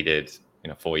that's what we did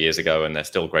 4 years ago, and they're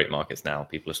still great markets now.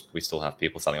 We still have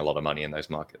people selling a lot of money in those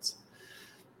markets.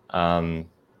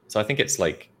 So I think it's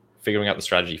like figuring out the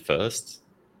strategy first,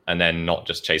 and then not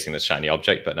just chasing the shiny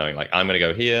object, but knowing like, I'm going to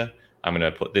go here. I'm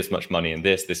going to put this much money in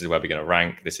this. This is where we're going to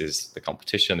rank. This is the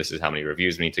competition. This is how many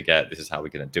reviews we need to get. This is how we're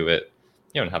going to do it.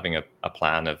 And having a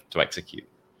plan to execute.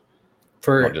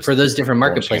 For those different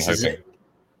marketplaces.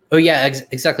 Oh yeah,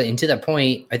 exactly. And to that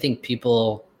point, I think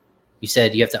you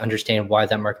said you have to understand why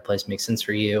that marketplace makes sense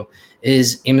for you.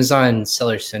 Is Amazon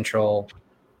Seller Central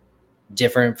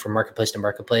different from marketplace to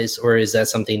marketplace, or is that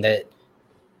something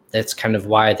that's kind of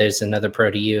why there's another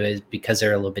pro to you, is because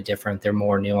they're a little bit different, they're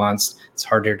more nuanced, it's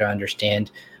harder to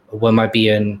understand. What might be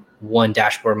in one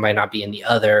dashboard might not be in the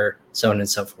other, so on and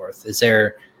so forth.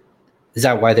 Is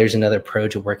that why there's another pro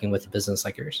to working with a business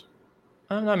like yours?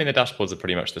 I mean, the dashboards are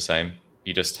pretty much the same.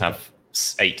 You just have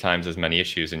 8 times as many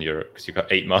issues in Europe because you've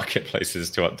got 8 marketplaces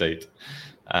to update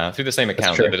through the same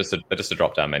account. They're just a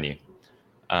drop-down menu.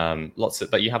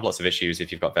 But you have lots of issues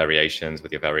if you've got variations,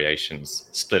 with your variations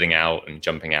splitting out and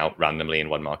jumping out randomly in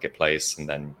one marketplace, and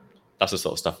then that's the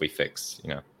sort of stuff we fix.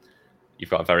 You've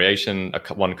got a variation,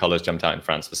 one color's jumped out in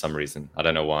France for some reason. I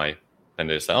don't know why. Then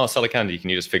they say, Seller Candy, can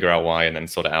you just figure out why and then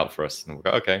sort it out for us? And we'll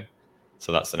go, okay.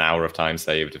 So that's an hour of time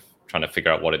saved of trying to figure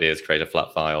out what it is, create a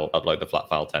flat file, upload the flat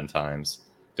file 10 times,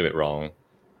 do it wrong,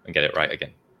 and get it right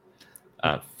again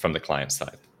from the client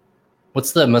side.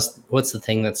 What's the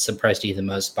thing that surprised you the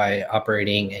most by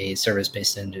operating a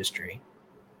service-based industry?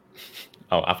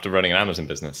 Oh, after running an Amazon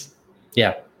business?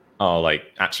 Yeah. Oh, like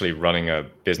actually running a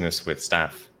business with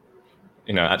staff.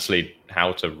 Actually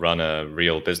how to run a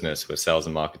real business with sales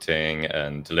and marketing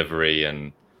and delivery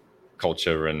and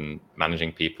culture and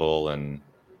managing people and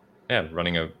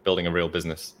building a real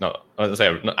business.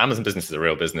 Amazon business is a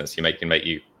real business. Can make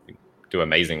you do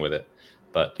amazing with it.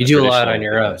 But you do a lot on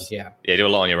your own. Yeah, you do a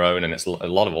lot on your own, and it's a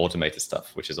lot of automated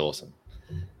stuff, which is awesome.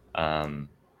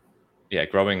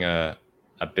 Growing a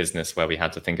business where we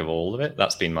had to think of all of it,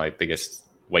 that's been my biggest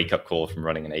wake up call from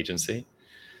running an agency.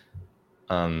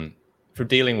 For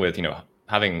dealing with,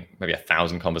 having maybe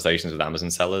 1,000 conversations with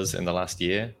Amazon sellers in the last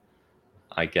year,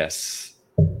 I guess.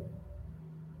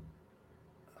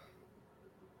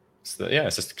 So,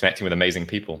 it's just connecting with amazing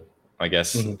people. I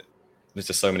guess there's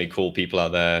just so many cool people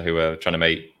out there who are trying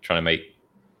to make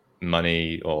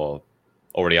money or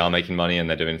already are making money, and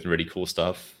they're doing really cool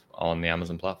stuff on the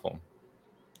Amazon platform.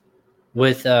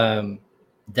 With that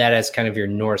as kind of your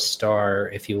North Star,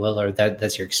 if you will, or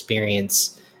that's your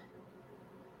experience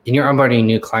in your onboarding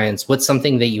new clients, what's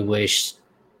something that you wish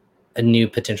a new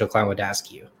potential client would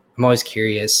ask you? I'm always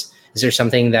curious. Is there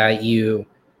something that you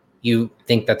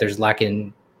think that there's lack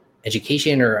in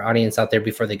education or audience out there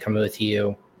before they come with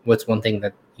you? What's one thing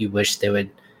that you wish they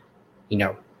would,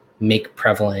 make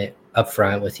prevalent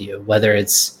upfront with you? Whether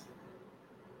it's,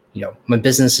 my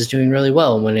business is doing really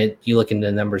well when you look into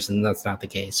the numbers and that's not the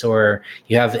case, or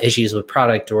you have issues with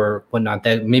product or whatnot,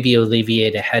 that maybe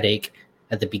alleviate a headache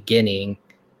at the beginning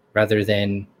rather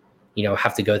than,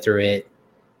 have to go through it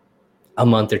a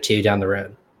month or two down the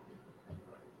road.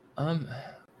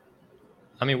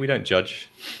 I mean, we don't judge.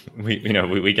 We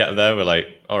get there. We're like,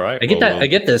 all right. I get that. I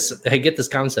get this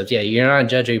concept. Yeah, you're not a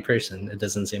judgy person. It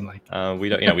doesn't seem like. We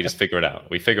don't. We just figure it out.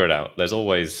 We figure it out. There's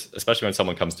always, especially when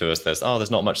someone comes to us, there's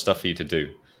not much stuff for you to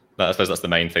do. I suppose that's the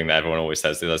main thing that everyone always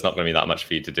says. There's not going to be that much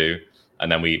for you to do. And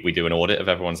then we do an audit of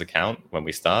everyone's account when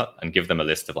we start and give them a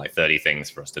list of like 30 things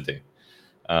for us to do.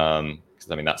 Because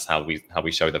that's how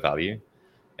we show the value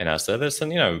in our service.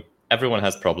 And everyone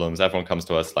has problems. Everyone comes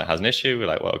to us has an issue. We're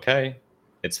like, well, okay.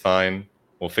 It's fine.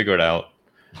 We'll figure it out.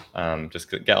 Just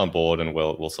get on board and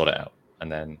we'll sort it out.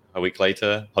 And then a week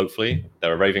later, hopefully,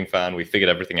 they're a raving fan. We figured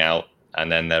everything out,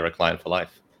 and then they're a client for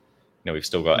life. We've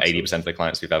still got 80% of the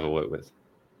clients we've ever worked with,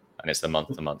 and it's a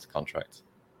month-to-month contract.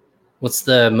 What's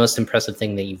the most impressive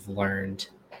thing that you've learned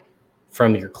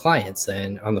from your clients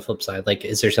then on the flip side? Like,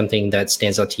 is there something that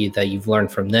stands out to you that you've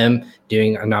learned from them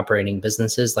doing and operating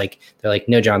businesses? Like, they're like,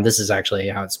 no, John, this is actually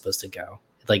how it's supposed to go.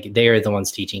 Like, they are the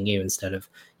ones teaching you instead of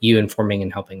you informing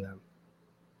and helping them.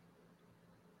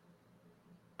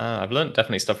 I've learned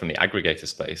definitely stuff from the aggregator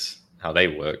space, how they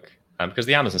work. Because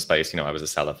the Amazon space, I was a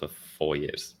seller for 4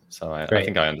 years. So I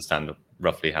think I understand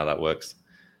roughly how that works.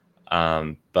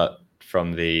 But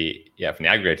from the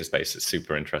aggregator space, it's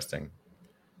super interesting.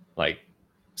 Like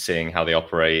seeing how they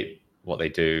operate, what they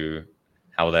do,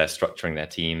 how they're structuring their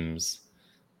teams,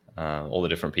 all the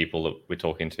different people that we're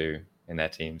talking to in their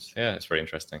teams. Yeah, it's very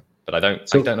interesting. But I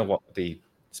don't know what the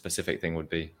specific thing would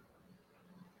be.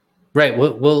 Right.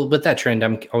 Well, with that trend,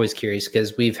 I'm always curious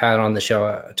because we've had on the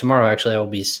show tomorrow. Actually, I will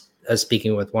be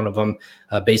speaking with one of them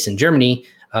based in Germany.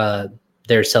 They're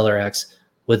SellerX.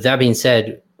 With that being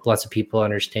said, lots of people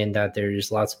understand that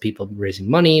there's lots of people raising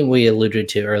money. We alluded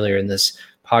to earlier in this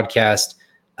podcast.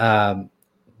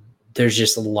 There's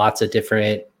just lots of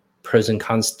different pros and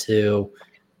cons to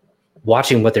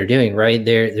watching what they're doing, right?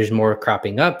 There's more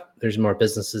cropping up. There's more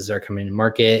businesses that are coming to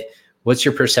market. What's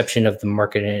your perception of the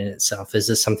market in itself? Is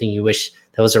this something you wish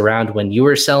that was around when you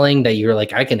were selling, that you were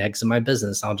like, I can exit my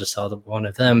business, I'll just sell to one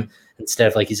of them, instead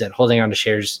of, like you said, holding on to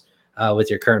shares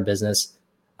with your current business?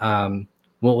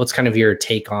 What's kind of your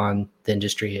take on the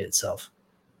industry itself?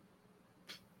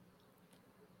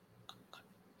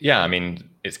 Yeah, I mean,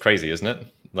 it's crazy, isn't it?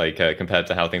 Like compared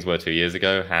to how things were 2 years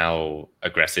ago, how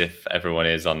aggressive everyone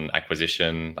is on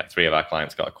acquisition. Like 3 of our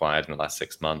clients got acquired in the last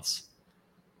 6 months.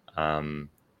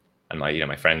 And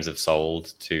my friends have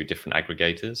sold to different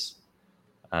aggregators.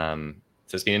 So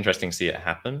it's been interesting to see it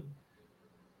happen.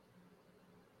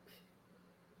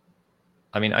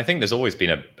 I mean, I think there's always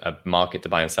been a market to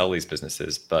buy and sell these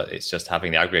businesses, but it's just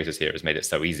having the aggregators here has made it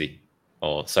so easy,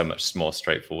 or so much more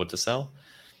straightforward to sell.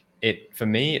 For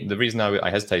me, the reason I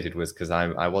hesitated was because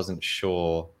I wasn't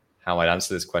sure how I'd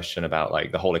answer this question about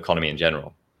like the whole economy in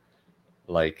general.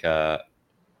 Like,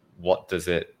 what does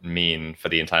it mean for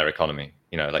the entire economy?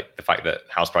 You know, like the fact that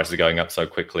house prices are going up so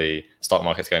quickly, stock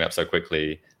market's going up so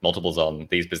quickly, multiples on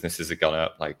these businesses have gone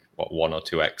up like 1 or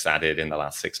 2x added in the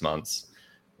last 6 months.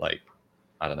 Like,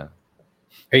 I don't know.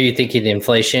 Are you thinking the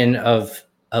inflation of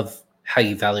how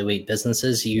you evaluate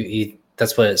businesses? You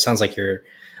that's what it sounds like you're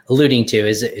alluding to.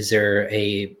 Is there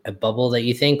a bubble that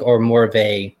you think, or more of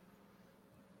this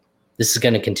is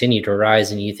going to continue to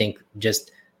rise, and you think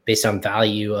just based on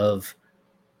value of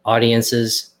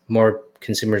audiences, more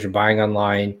consumers are buying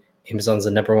online, Amazon's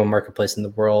the number 1 marketplace in the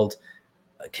world,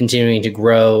 continuing to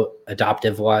grow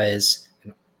adoptive wise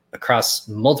across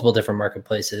multiple different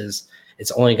marketplaces, it's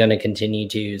only going to continue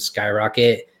to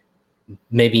skyrocket.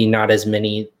 Maybe not as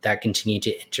many that continue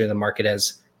to enter the market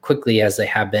as quickly as they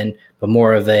have been, but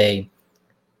more of hey,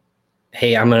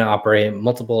 I'm going to operate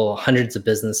multiple hundreds of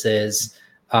businesses.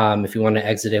 If you want to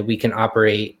exit it, we can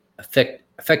operate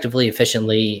effectively,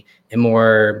 efficiently, and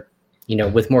more,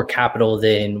 with more capital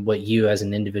than what you as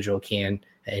an individual can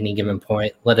at any given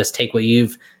point. Let us take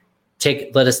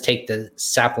let us take the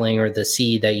sapling or the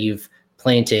seed that you've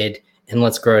planted, and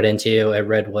let's grow it into a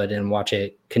redwood and watch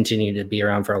it continue to be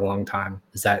around for a long time.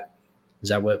 Is that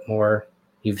what more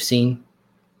you've seen?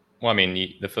 Well, I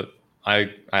mean, I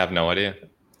have no idea.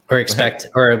 Or expect,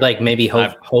 or like maybe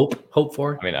hope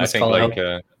for. I mean, I think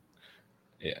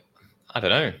yeah, I don't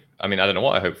know. I mean, I don't know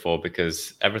what I hope for,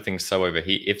 because everything's so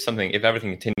overheated. If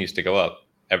everything continues to go up,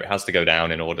 it has to go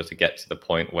down in order to get to the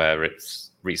point where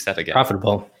it's reset again.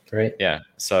 Profitable, right? Yeah.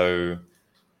 So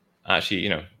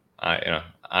actually,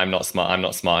 I'm not smart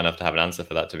enough to have an answer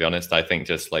for that, to be honest. I think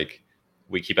just like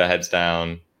we keep our heads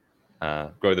down,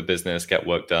 grow the business, get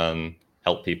work done,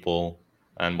 help people,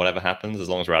 and whatever happens, as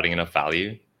long as we're adding enough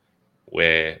value,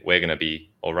 we're going to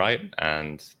be all right,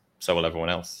 and so will everyone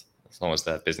else, as long as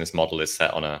their business model is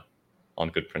set on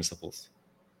good principles.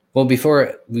 Well,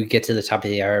 before we get to the top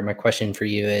of the hour, my question for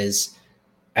you is,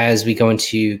 as we go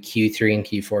into Q3 and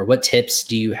Q4, what tips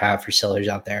do you have for sellers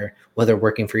out there, whether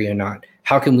working for you or not?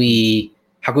 How can we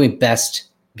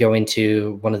best go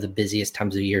into one of the busiest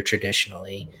times of the year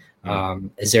traditionally?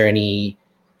 Is there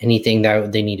anything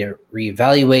that they need to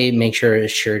reevaluate, make sure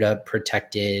it's shored up,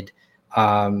 protected,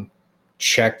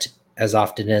 checked as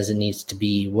often as it needs to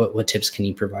be? What tips can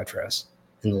you provide for us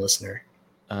and the listener?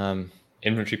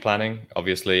 Inventory planning,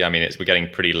 obviously. I mean, we're getting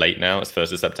pretty late now. It's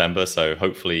 1st of September, so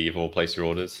hopefully you've all placed your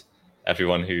orders.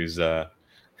 Everyone who's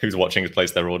watching has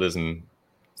placed their orders, and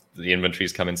the inventory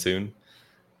is coming soon.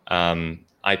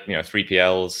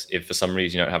 3PLs, if for some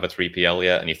reason you don't have a 3PL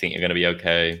yet and you think you're going to be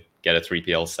okay, get a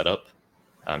 3PL set up,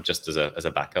 just as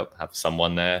a backup. Have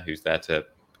someone there who's there to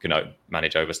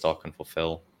manage overstock and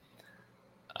fulfill.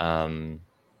 What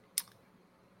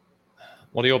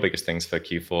are your biggest things for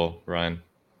Q4, Ryan?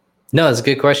 No, it's a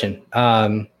good question.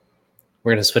 We're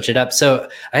going to switch it up. So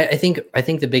I think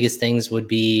the biggest things would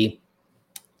be,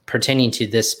 pertaining to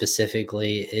this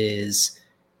specifically, is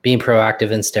being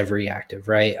proactive instead of reactive,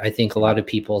 right? I think a lot of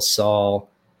people saw,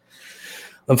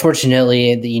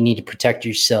 unfortunately, that you need to protect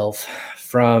yourself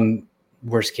from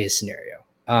worst case scenario.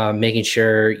 Making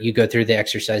sure you go through the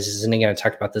exercises. And again, I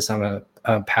talked about this on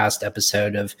a past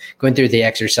episode of going through the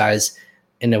exercise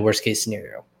in a worst case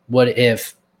scenario. What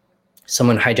if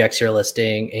someone hijacks your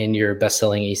listing and your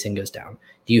best-selling ASIN goes down?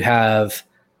 Do you have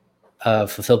a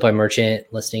fulfilled by merchant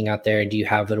listing out there? Do you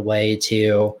have a way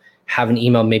to have an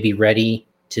email maybe ready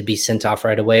to be sent off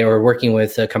right away, or working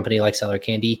with a company like Seller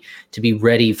Candy to be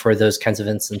ready for those kinds of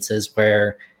instances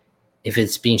where if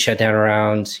it's being shut down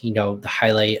around, the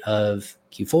highlight of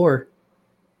Q4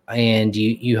 and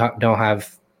you don't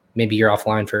have, maybe you're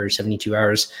offline for 72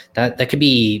 hours, that could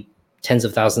be tens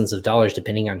of thousands of dollars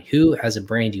depending on who as a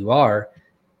brand you are.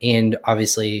 And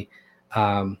obviously,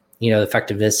 the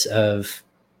effectiveness of,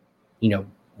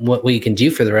 what you can do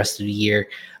for the rest of the year.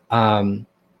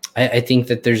 I think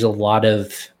that there's a lot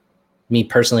of, me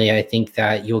personally, I think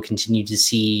that you'll continue to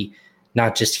see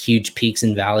not just huge peaks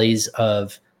and valleys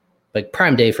of like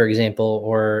Prime Day, for example,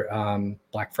 or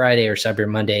Black Friday or Cyber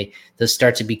Monday. Those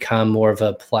start to become more of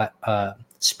a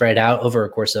spread out over a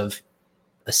course of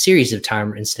a series of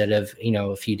time instead of,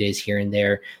 a few days here and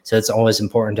there. So it's always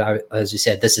important to, as you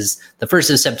said, this is the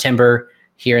 1st of September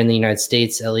here in the United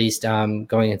States, at least,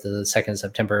 going into the 2nd of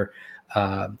September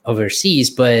overseas.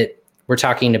 But we're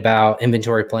talking about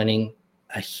inventory planning,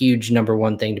 a huge number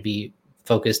one thing to be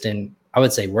focused and I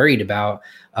would say worried about,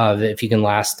 if you can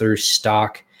last through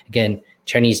stock. Again,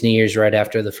 Chinese New Year's right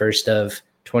after the 1st of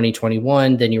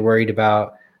 2021, then you're worried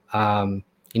about,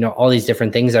 all these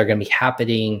different things that are going to be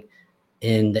happening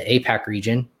in the APAC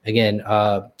region. Again,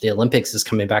 the Olympics is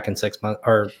coming back in 6 months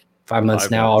or 5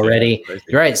 months now already.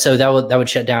 You're right. So that would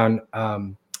shut down,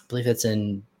 I believe it's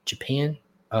in Japan.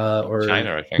 Or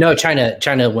China, I think. No,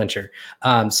 China winter.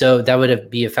 So that would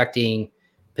be affecting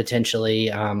potentially,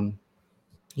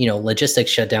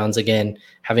 logistics shutdowns. Again,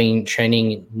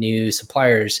 training new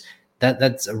suppliers.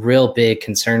 That's a real big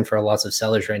concern for lots of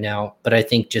sellers right now. But I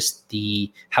think just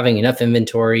having enough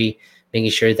inventory,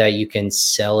 making sure that you can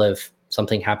sell if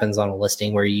something happens on a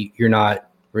listing where you're not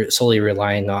solely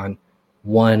relying on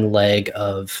one leg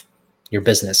of your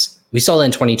business. We saw that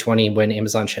in 2020 when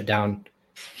Amazon shut down.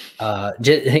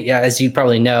 As you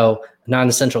probably know,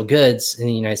 non-essential goods in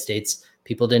the United States,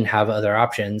 people didn't have other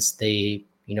options. They,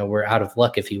 were out of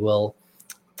luck, if you will,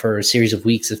 for a series of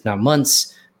weeks, if not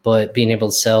months. But being able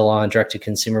to sell on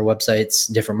direct-to-consumer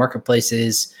websites, different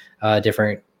marketplaces,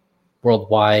 different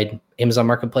worldwide Amazon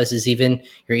marketplaces, even,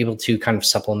 you're able to kind of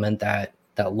supplement that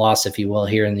loss, if you will,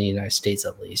 here in the United States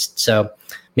at least. So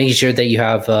making sure that you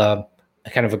have a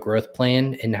kind of a growth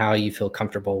plan and how you feel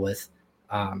comfortable with,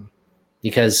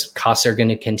 because costs are going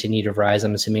to continue to rise,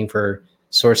 I'm assuming, for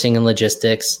sourcing and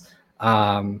logistics,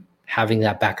 having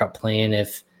that backup plan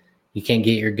if you can't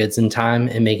get your goods in time,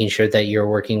 and making sure that you're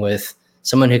working with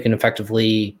someone who can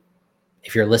effectively,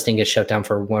 if your listing gets shut down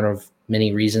for one of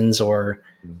many reasons, or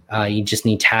you just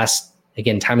need tasks.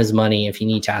 Again, time is money. If you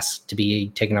need tasks to be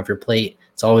taken off your plate,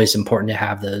 it's always important to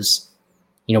have those,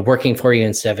 working for you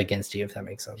instead of against you, if that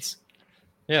makes sense.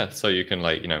 Yeah. So you can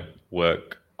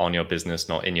work on your business,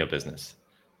 not in your business,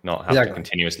 not have to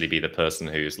continuously be the person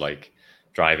who's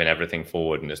driving everything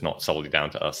forward, and it's not solely down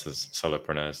to us as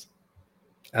solopreneurs.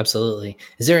 Absolutely.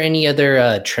 Is there any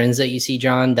other trends that you see,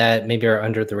 John, that maybe are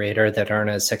under the radar that aren't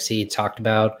as sexy talked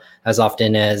about as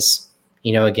often as,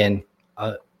 again,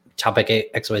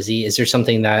 topic XYZ? Is there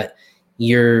something that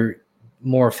you're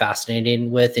more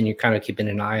fascinated with and you're kind of keeping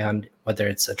an eye on, whether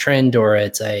it's a trend or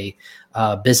it's a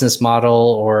business model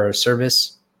or a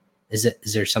service? Is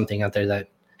there something out there that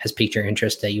has piqued your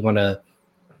interest that you want to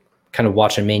kind of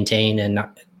watch and maintain and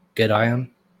not good eye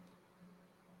on?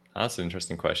 That's an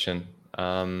interesting question.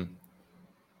 I'm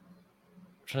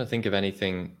trying to think of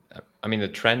anything. I mean, the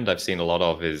trend I've seen a lot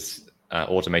of is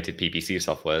automated PPC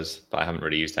softwares, but I haven't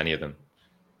really used any of them.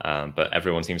 But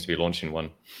everyone seems to be launching one.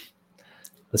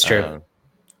 That's true.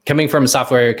 Coming from a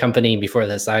software company before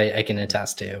this, I can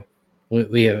attest to.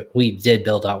 We did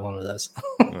build out one of those.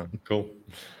 Cool.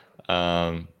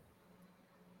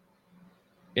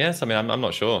 Yes, I mean, I'm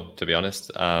not sure, to be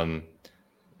honest.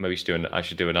 Maybe I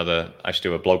should do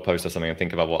a blog post or something and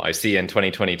think about what I see in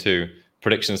 2022,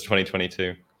 predictions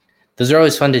 2022. Those are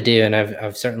always fun to do, and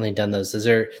I've certainly done those. Those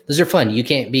are fun. You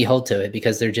can't be held to it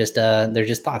because they're just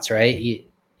thoughts, right?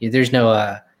 There's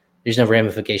no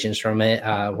ramifications from it.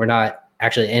 We're not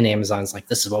actually in Amazon's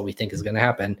this is what we think is going to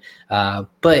happen.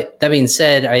 But that being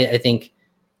said, I think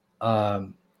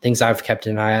things I've kept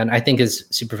an eye on, I think is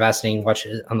super fascinating. Watch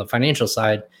it on the financial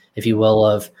side, if you will,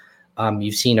 of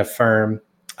you've seen a firm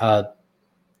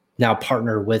now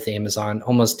partner with Amazon,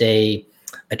 almost a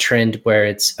trend where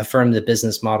it's a firm, the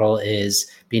business model is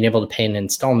being able to pay in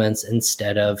installments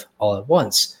instead of all at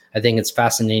once, I think it's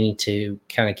fascinating to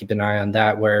kind of keep an eye on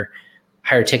that, where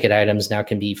higher ticket items now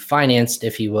can be financed,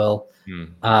 if you will,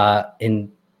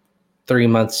 in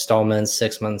 3-month installments,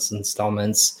 6 months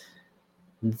installments.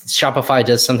 Shopify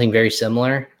does something very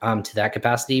similar to that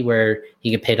capacity, where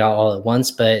you get paid out all at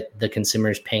once, but the consumer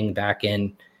is paying back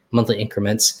in monthly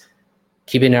increments.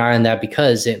 Keeping an eye on that,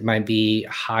 because it might be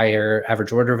higher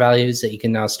average order values that you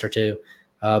can now start to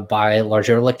buy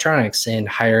larger electronics and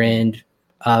higher end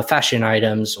fashion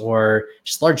items, or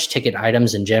just large ticket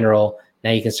items in general.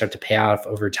 Now you can start to pay off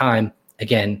over time.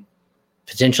 Again,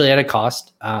 potentially at a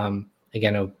cost,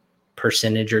 again, a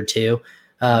percentage or two,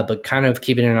 but kind of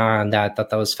keeping an eye on that.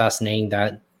 Thought that was fascinating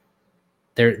that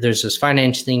there's those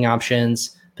financing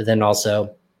options, but then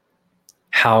also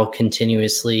how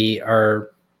continuously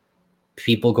are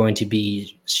people going to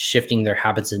be shifting their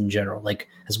habits in general? Like,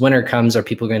 as winter comes, are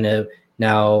people going to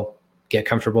now get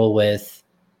comfortable with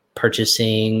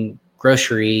purchasing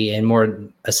grocery and more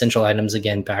essential items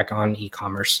again back on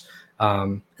e-commerce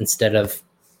instead of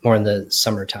more in the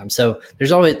summertime? So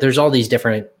there's all these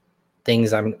different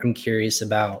things I'm curious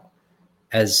about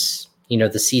as, you know,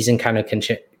 the season kind of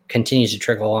continues to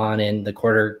trickle on and the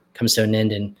quarter comes to an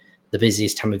end, and the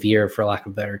busiest time of year, for lack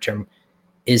of a better term,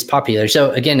 is popular.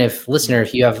 So again, if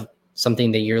you have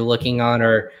something that you're looking on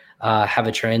or have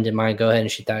a trend in mind, go ahead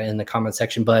and shoot that in the comment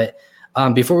section. But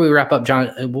before we wrap up, John,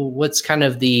 what's kind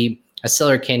of as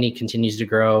Stellar Candy continues to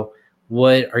grow,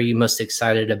 what are you most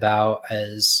excited about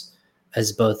as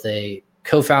both a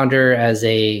co-founder, as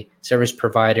a service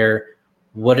provider?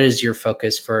 What is your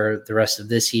focus for the rest of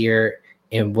this year,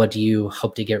 and what do you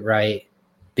hope to get right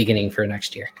beginning for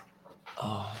next year?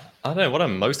 I don't know. What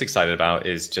I'm most excited about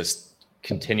is just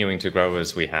continuing to grow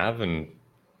as we have and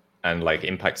like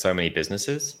impact so many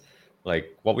businesses.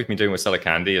 Like, what we've been doing with Stellar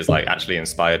Candy has like actually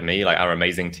inspired me, like our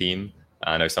amazing team.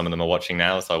 I know some of them are watching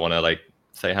now, so I want to like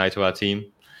say hi to our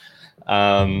team.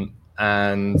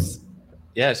 And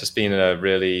yeah, it's just been a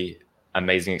really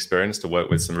amazing experience to work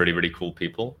with some really, really cool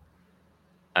people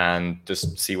and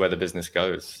just see where the business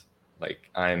goes. Like,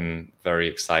 I'm very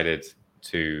excited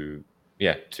to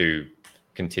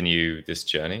continue this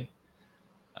journey.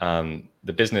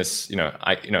 The business,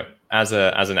 as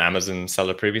an Amazon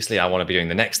seller previously, I want to be doing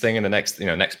the next thing and the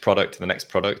next product and the next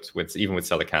product even with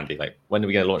Stellar Candy. Like, when are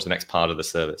we going to launch the next part of the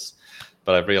service?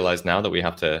 But I've realized now that we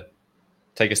have to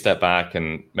take a step back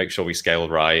and make sure we scale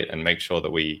right and make sure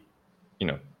that we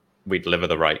deliver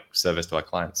the right service to our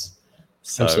clients.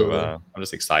 So I'm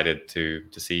just excited to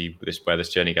see where this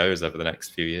journey goes over the next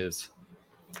few years.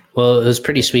 Well, it was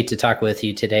pretty sweet to talk with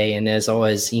you today. And as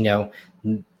always,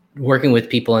 working with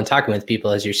people and talking with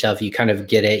people as yourself, you kind of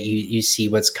get it. You see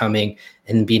what's coming,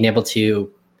 and being able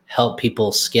to help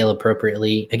people scale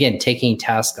appropriately. Again, taking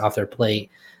tasks off their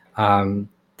plate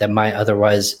that might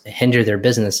otherwise hinder their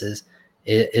businesses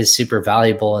is super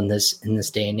valuable in this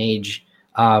day and age.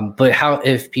 But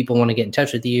if people want to get in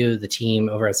touch with you, the team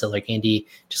over at Stellar Candy,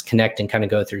 just connect and kind of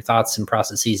go through thoughts and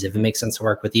processes, if it makes sense to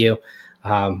work with you,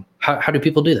 how do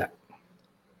people do that?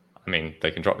 I mean,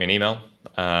 they can drop me an email.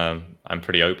 I'm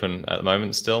pretty open at the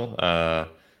moment still. I'm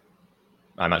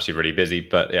actually really busy,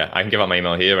 but yeah, I can give out my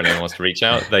email here. Anyone wants to reach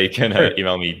out, they can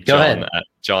email me,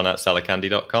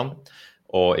 john@stellarcandy.com.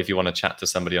 Or if you want to chat to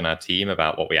somebody on our team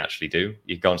about what we actually do,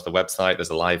 you can go onto the website. There's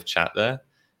a live chat there.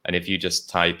 And if you just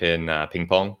type in ping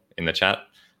pong in the chat,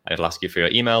 it'll ask you for your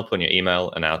email, put in your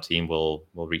email, and our team will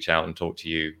reach out and talk to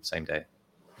you same day.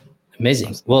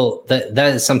 Amazing. Well, that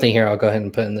is something here I'll go ahead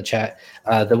and put in the chat.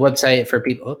 The website for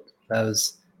people, that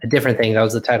was a different thing. That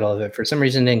was the title of it. For some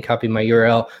reason, I didn't copy my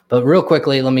URL. But real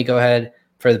quickly, let me go ahead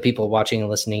for the people watching and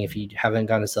listening. If you haven't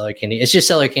gone to Stellar Candy, it's just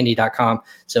stellarcandy.com.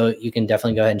 So you can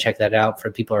definitely go ahead and check that out.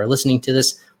 For people who are listening to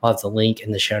this, we'll have the link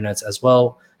in the show notes, as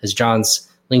well as John's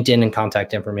LinkedIn and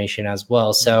contact information as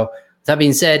well. So with that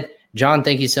being said, John,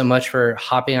 thank you so much for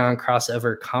hopping on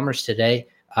Crossover Commerce today.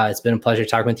 It's been a pleasure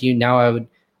talking with you. Now I would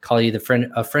call you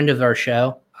a friend of our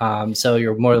show. So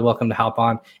you're more than welcome to hop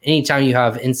on anytime you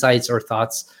have insights or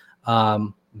thoughts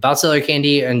about Stellar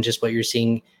Candy and just what you're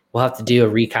seeing. We'll have to do a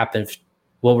recap of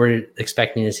what we're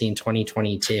expecting to see in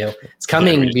 2022. It's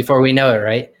coming before we know it,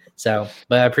 right? So,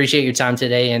 but I appreciate your time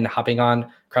today and hopping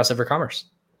on Crossover Commerce.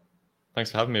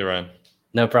 Thanks for having me, Ryan.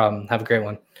 No problem. Have a great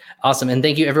one. Awesome. And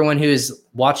thank you everyone who is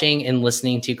watching and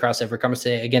listening to Crossover Commerce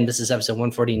today. Again, this is episode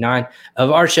 149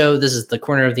 of our show. This is the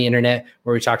corner of the internet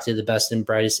where we talk to the best and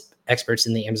brightest experts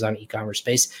in the Amazon e-commerce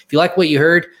space. If you like what you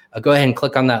heard, go ahead and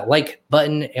click on that like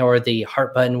button or the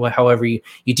heart button, however you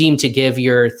deem to give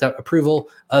your approval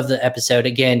of the episode.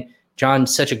 Again,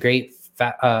 John's such a great,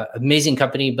 amazing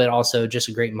company, but also just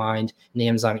a great mind in the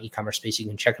Amazon e-commerce space. You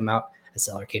can check him out at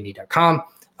stellarcandy.com.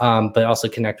 but also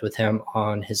connect with him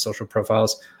on his social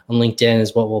profiles. On LinkedIn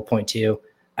is what we'll point to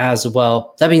as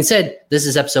well. That being said, this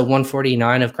is episode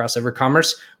 149 of Crossover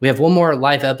Commerce. We have one more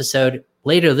live episode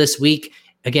later this week.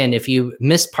 Again, if you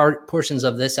missed portions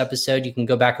of this episode, you can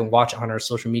go back and watch on our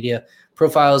social media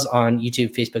profiles on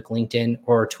YouTube, Facebook, LinkedIn,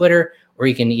 or Twitter, or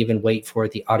you can even wait for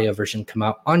the audio version to come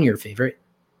out on your favorite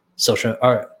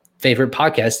favorite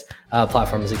podcast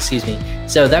platforms,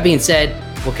 So that being said,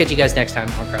 we'll catch you guys next time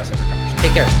on Crossover Commerce.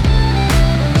 Take care.